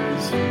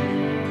is here.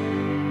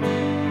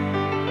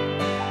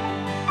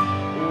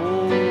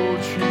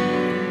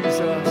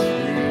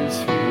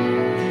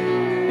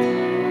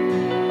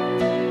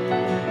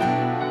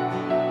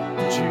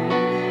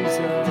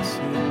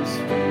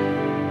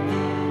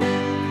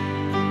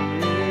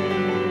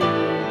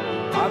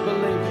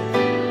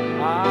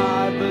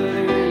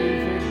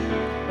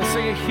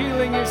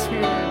 Healing is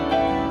here.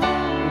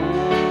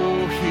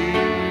 Oh,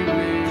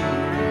 healing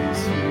is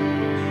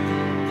here.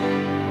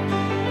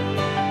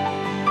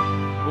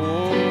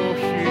 Oh,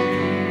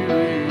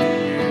 healing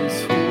is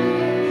here.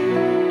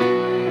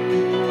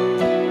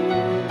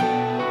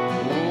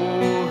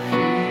 Oh,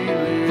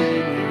 healing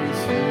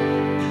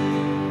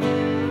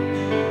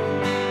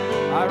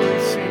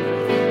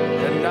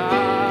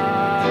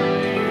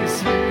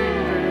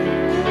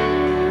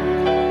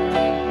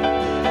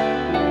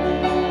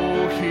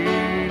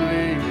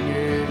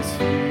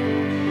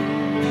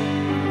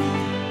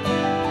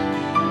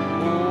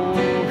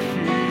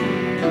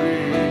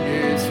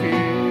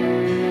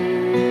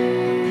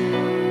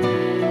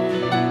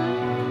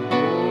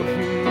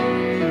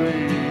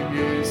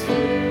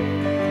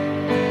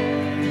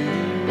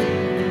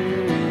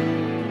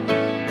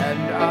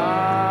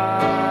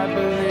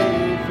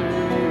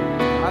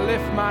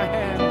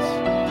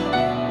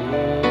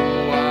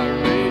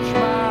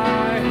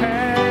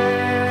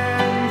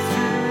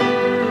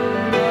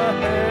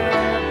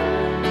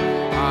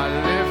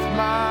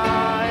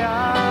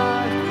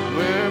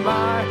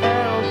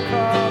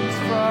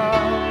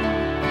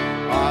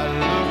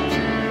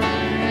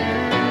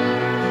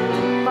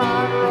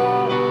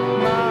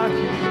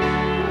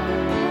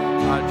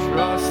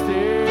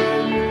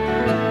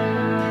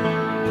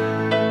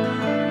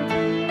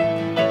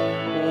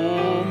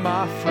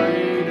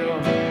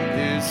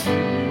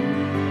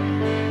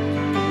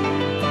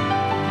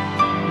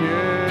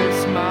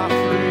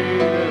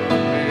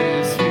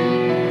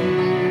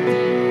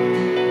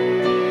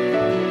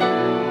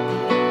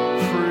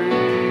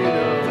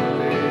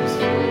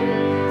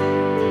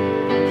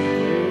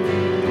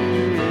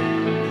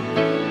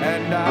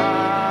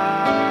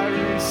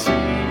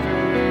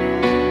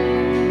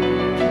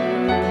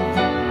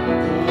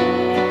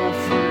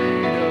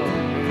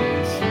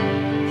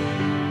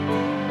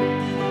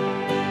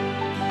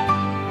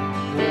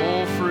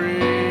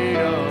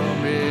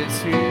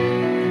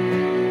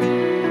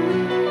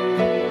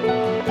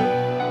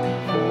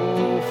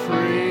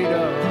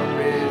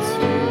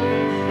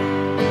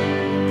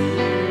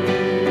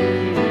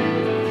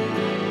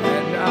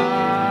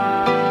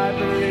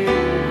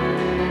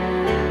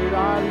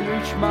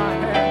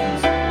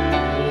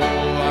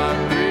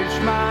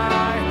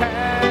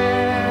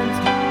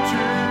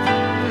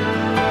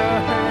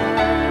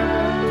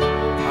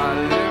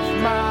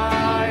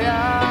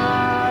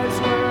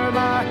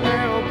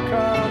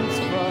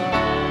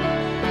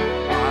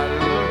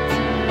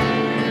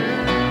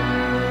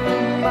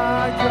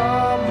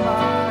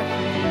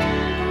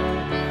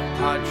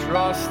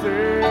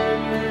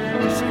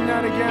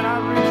that again. I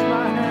reached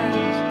my